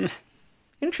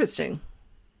 Interesting.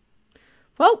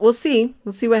 Well, we'll see.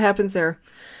 We'll see what happens there.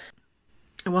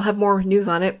 And we'll have more news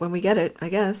on it when we get it, I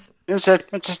guess. This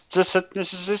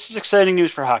is exciting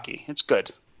news for hockey. It's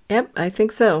good. Yep, I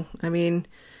think so. I mean,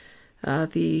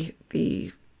 the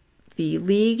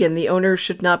league and the owners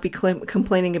should not be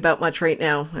complaining about much right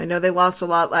now. I know they lost a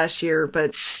lot last year,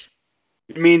 but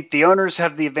I mean, the owners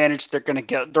have the advantage.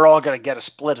 They're all going to get a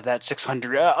split of that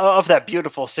 600 of that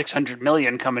beautiful 600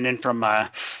 million coming in from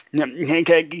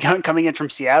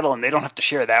Seattle, and they don't have to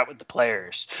share that with the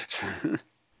players.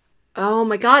 Oh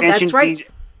my God, that's right.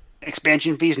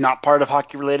 Expansion fees not part of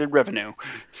hockey-related revenue.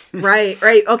 Right.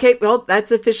 Okay, well,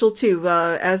 that's official too.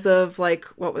 As of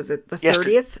what was it, the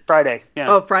 30th? Friday. Yeah.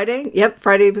 Oh, Friday? Yep,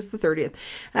 Friday was the 30th.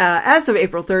 As of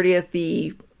April 30th,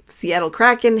 the Seattle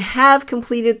Kraken have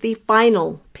completed the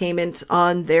final payment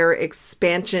on their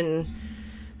expansion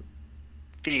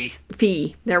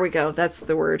fee. There we go. That's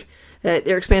the word.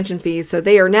 Their expansion fees. So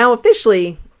they are now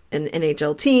officially an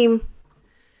NHL team.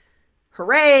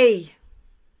 Hooray!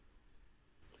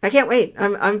 I can't wait.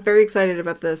 I'm very excited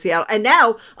about the Seattle. And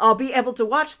now I'll be able to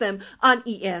watch them on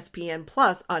ESPN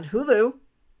Plus on Hulu.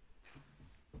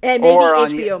 And maybe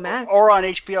HBO Max. Or on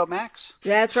HBO Max.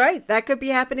 That's right. That could be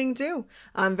happening too.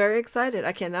 I'm very excited.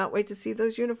 I cannot wait to see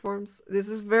those uniforms. This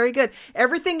is very good.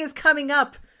 Everything is coming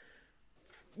up.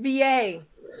 VA.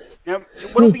 Yep. So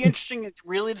what'll be interesting is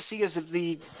really to see is if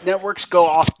the networks go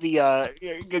off the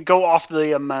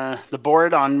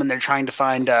board on when they're trying to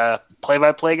find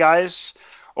play-by-play guys,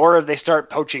 or if they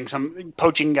start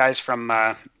poaching guys from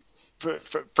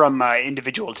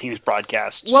individual teams'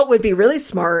 broadcasts. What would be really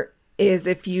smart is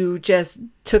if you just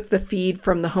took the feed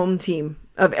from the home team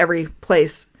of every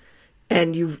place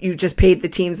and you just paid the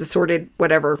teams assorted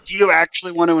whatever. Do you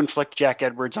actually want to inflict Jack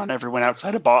Edwards on everyone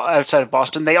outside of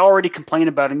Boston? They already complain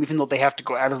about him, even though they have to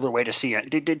go out of their way to see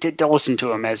it, to listen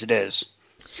to him as it is.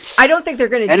 I don't think they're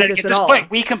going to do this at all. At this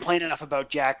point, we complain enough about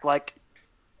Jack.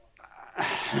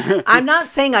 I'm not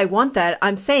saying I want that.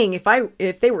 I'm saying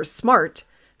if they were smart,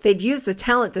 they'd use the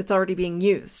talent that's already being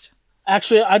used.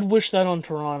 Actually, I'd wish that on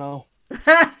Toronto.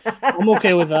 I'm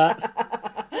okay with that.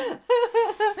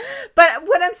 But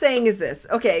what I'm saying is this.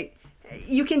 Okay,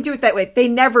 you can do it that way. They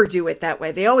never do it that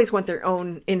way. They always want their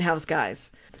own in-house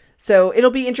guys. So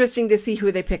it'll be interesting to see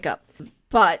who they pick up.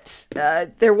 But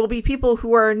there will be people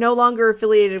who are no longer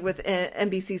affiliated with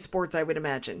NBC Sports, I would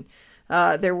imagine.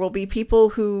 There will be people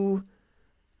who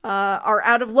are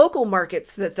out of local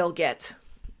markets that they'll get.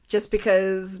 Just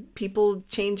because people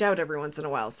change out every once in a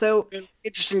while. So it's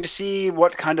interesting to see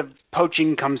what kind of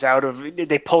poaching comes out of,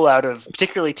 they pull out of,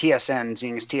 particularly TSN,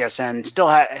 seeing as TSN still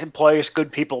employs good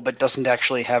people, but doesn't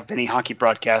actually have any hockey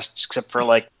broadcasts except for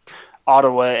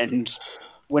Ottawa and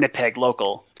Winnipeg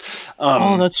local.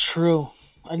 That's true.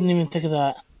 I didn't even think of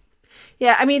that.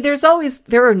 Yeah, I mean, there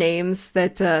are names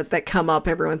that come up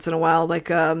every once in a while.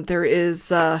 There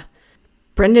is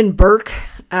Brendan Burke,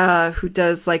 who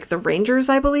does the Rangers,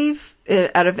 I believe,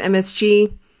 out of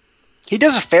MSG. He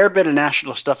does a fair bit of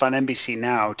national stuff on NBC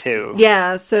now too.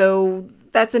 Yeah, so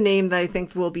that's a name that I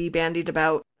think will be bandied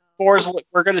about. Forsland,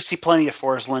 we're going to see plenty of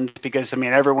Forsland because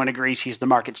everyone agrees he's the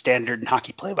market standard in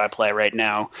hockey play-by-play right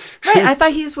now. Right, I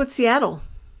thought he's with Seattle.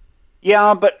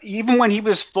 Yeah, but even when he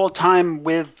was full-time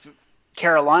with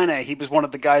Carolina, he was one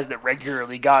of the guys that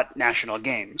regularly got national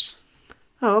games.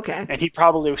 Oh, okay. And he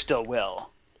probably still will.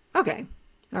 Okay.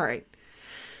 All right.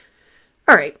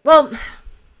 Well,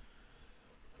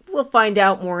 we'll find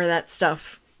out more of that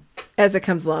stuff as it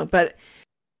comes along. But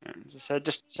as I said,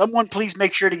 just someone please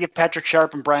make sure to give Patrick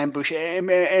Sharp and Brian Boucher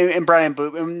and Brian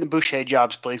Boucher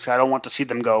jobs, please. I don't want to see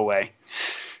them go away.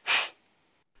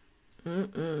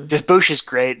 Just Bush is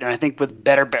great, and I think with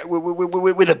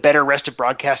a better rested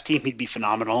broadcast team, he'd be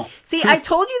phenomenal. See, I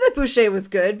told you that Boucher was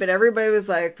good, but everybody was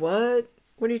like, "What?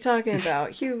 What are you talking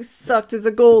about? Hugh sucked as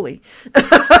a goalie."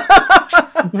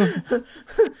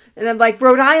 And I'm like,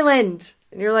 Rhode Island,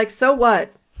 and you're like, so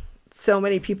what? So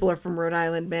many people are from Rhode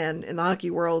Island, man, in the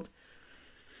hockey world.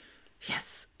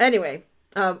 Yes. Anyway,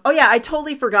 I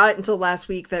totally forgot until last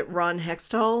week that Ron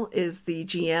Hextall is the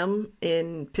GM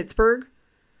in Pittsburgh.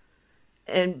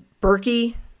 And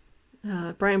Berkey,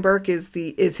 Brian Burke is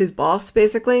his boss,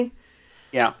 basically.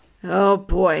 Yeah. Oh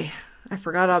boy, I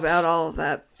forgot about all of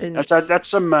that. And that's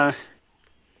some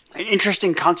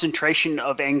interesting concentration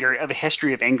of anger, of a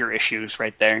history of anger issues,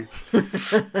 right there.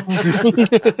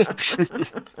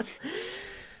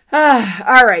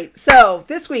 All right. So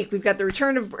this week we've got the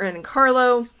return of Brandon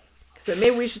Carlo. So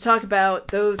maybe we should talk about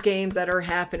those games that are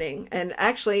happening. And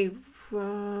actually.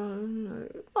 Well,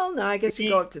 no, I guess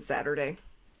you go up to Saturday.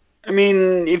 I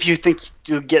mean, if you think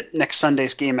you'll get next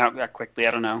Sunday's game out that quickly,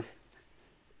 I don't know.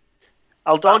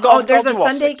 I'll go. There's a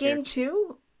Sunday game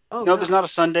too? Oh, no, there's not a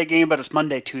Sunday game, but it's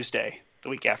Monday, Tuesday, the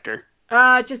week after.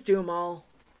 Just do them all.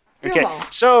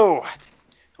 So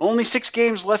only 6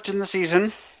 games left in the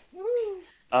season.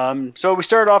 So we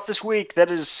start off this week.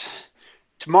 That is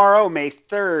tomorrow, May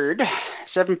 3rd,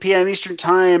 7 p.m. Eastern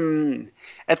Time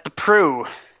at the Prue.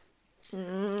 At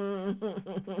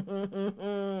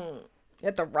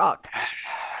the Rock.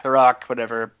 The Rock,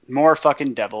 whatever. More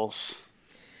fucking Devils.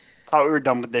 Thought we were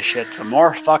done with this shit. Some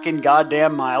more fucking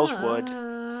goddamn Miles Wood.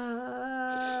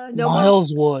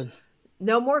 Wood.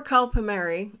 No more Kyle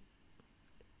Palmieri.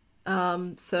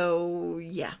 So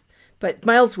yeah, but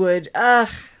Miles Wood. All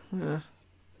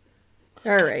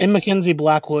right. And Mackenzie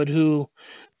Blackwood, who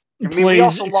we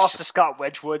also lost to Scott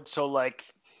Wedgwood, so like.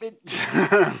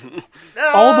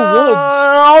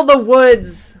 All the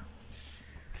woods.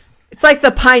 It's like the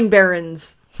Pine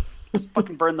Barrens. Let's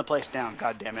fucking burn the place down.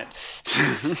 God damn it.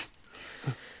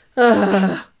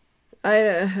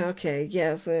 Okay.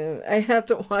 Yes, I have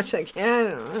to watch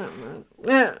again.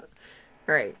 All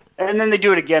right. And then they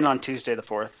do it again on Tuesday the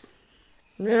 4th.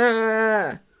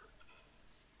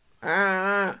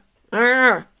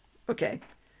 Okay.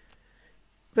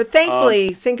 But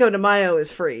thankfully, Cinco de Mayo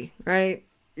is free, right?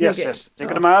 Yes.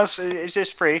 Cinco de Mayo is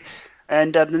just free.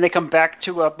 And then they come back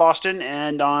to Boston,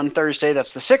 and on Thursday,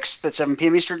 that's the 6th, at 7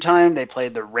 p.m. Eastern Time, they play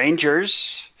the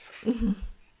Rangers. One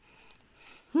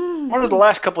of the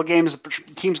last couple of games the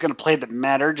team's going to play that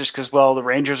matter, just because, well, the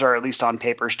Rangers are at least on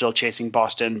paper still chasing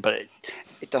Boston, but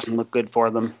it doesn't look good for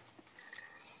them.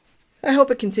 I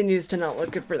hope it continues to not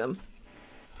look good for them.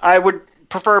 I would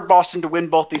prefer Boston to win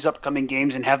both these upcoming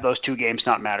games and have those 2 games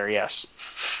not matter, yes.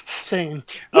 Same.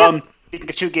 Yep. Speaking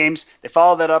of 2 games, they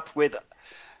follow that up with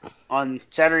on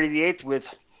Saturday the 8th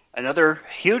with another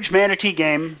huge Manatee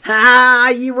game.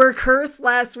 You were cursed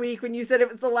last week when you said it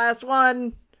was the last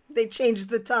one. They changed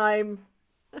the time.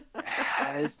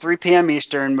 3 p.m.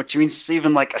 Eastern, which means it's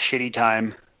even like a shitty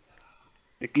time.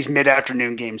 Like these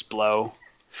mid-afternoon games blow.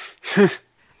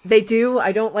 They do.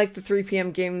 I don't like the 3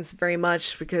 p.m. games very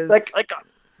much because... Like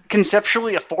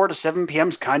conceptually, a 4 to 7 p.m.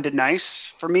 is kind of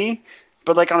nice for me,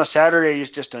 but like on a Saturday,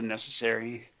 it's just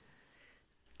unnecessary.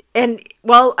 And,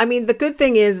 well, I mean, the good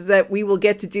thing is that we will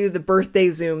get to do the birthday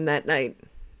Zoom that night.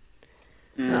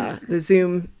 The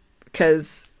Zoom,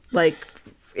 because, like,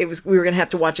 we were going to have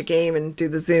to watch a game and do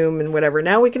the Zoom and whatever.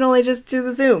 Now we can only just do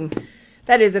the Zoom.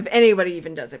 That is, if anybody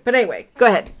even does it. But anyway, go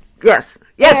ahead. Yes,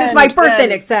 it's my birthday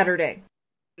next Saturday.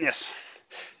 Yes.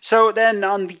 So then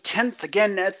on the 10th,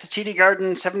 again at the TD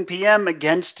Garden, 7 p.m.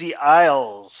 against the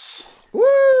Isles.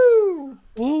 Woo!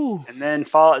 Ooh. And then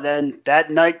that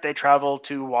night they travel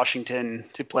to Washington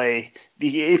to play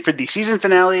for the season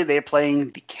finale. They're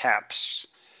playing the Caps.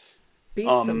 Beat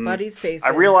somebody's face. I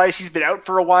realize he's been out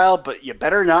for a while, but you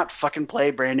better not fucking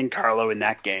play Brandon Carlo in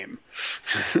that game.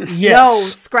 Yes. No,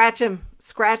 scratch him.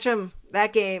 Scratch him.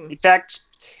 That game. In fact,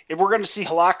 if we're going to see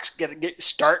Halak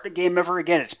start a game ever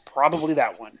again, it's probably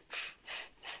that one.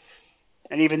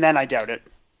 And even then, I doubt it.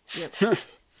 Yep.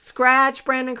 Scratch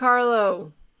Brandon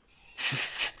Carlo.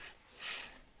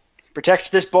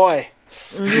 Protect this boy.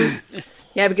 Mm-hmm.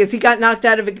 Yeah, because he got knocked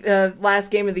out of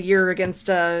last game of the year against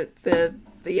the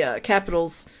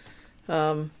Capitals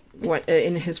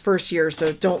in his first year,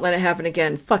 so don't let it happen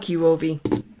again. Fuck you, Ovi.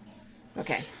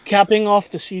 Okay. Capping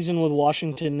off the season with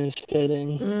Washington is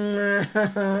fitting.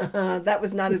 That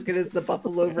was not as good as the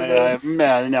Buffalo Overload. No.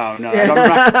 I'm not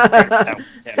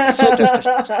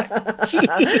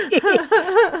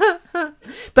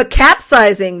But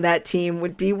capsizing that team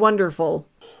would be wonderful.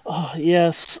 Oh,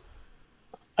 yes.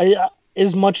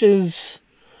 As much as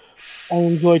I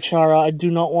enjoy Chara, I do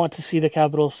not want to see the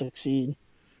Capitals succeed.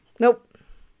 Nope.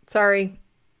 Sorry.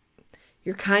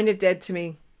 You're kind of dead to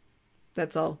me.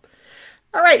 That's all.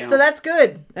 All right, so that's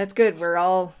good. That's good. We're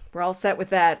all set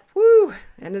with that. Woo!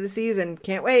 End of the season.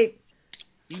 Can't wait.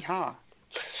 Yeehaw.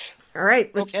 All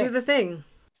right, let's do the thing.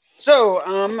 So,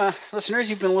 listeners,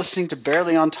 you've been listening to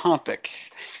Barely on Topic.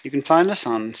 You can find us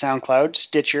on SoundCloud,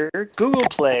 Stitcher, Google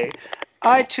Play,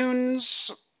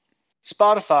 iTunes,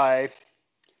 Spotify,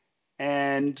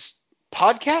 and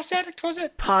Podcast Addict, was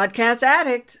it? Podcast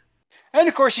Addict. And,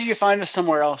 of course, if you find us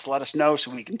somewhere else, let us know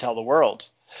so we can tell the world.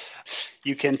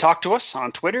 You can talk to us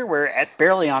on Twitter, we're at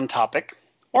Barely on Topic,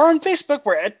 or on Facebook,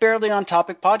 we're at Barely on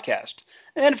Topic Podcast.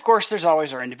 And, of course, there's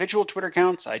always our individual Twitter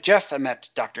accounts. Jeff, I'm at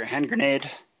Dr. Hand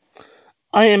Grenade.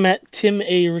 I am at Tim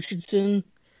A. Richardson.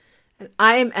 And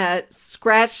I am at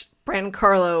Scratch Brandon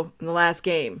Carlo in the last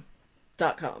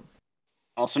game.com.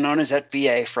 Also known as at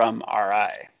VA from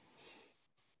RI.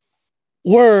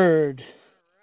 Word.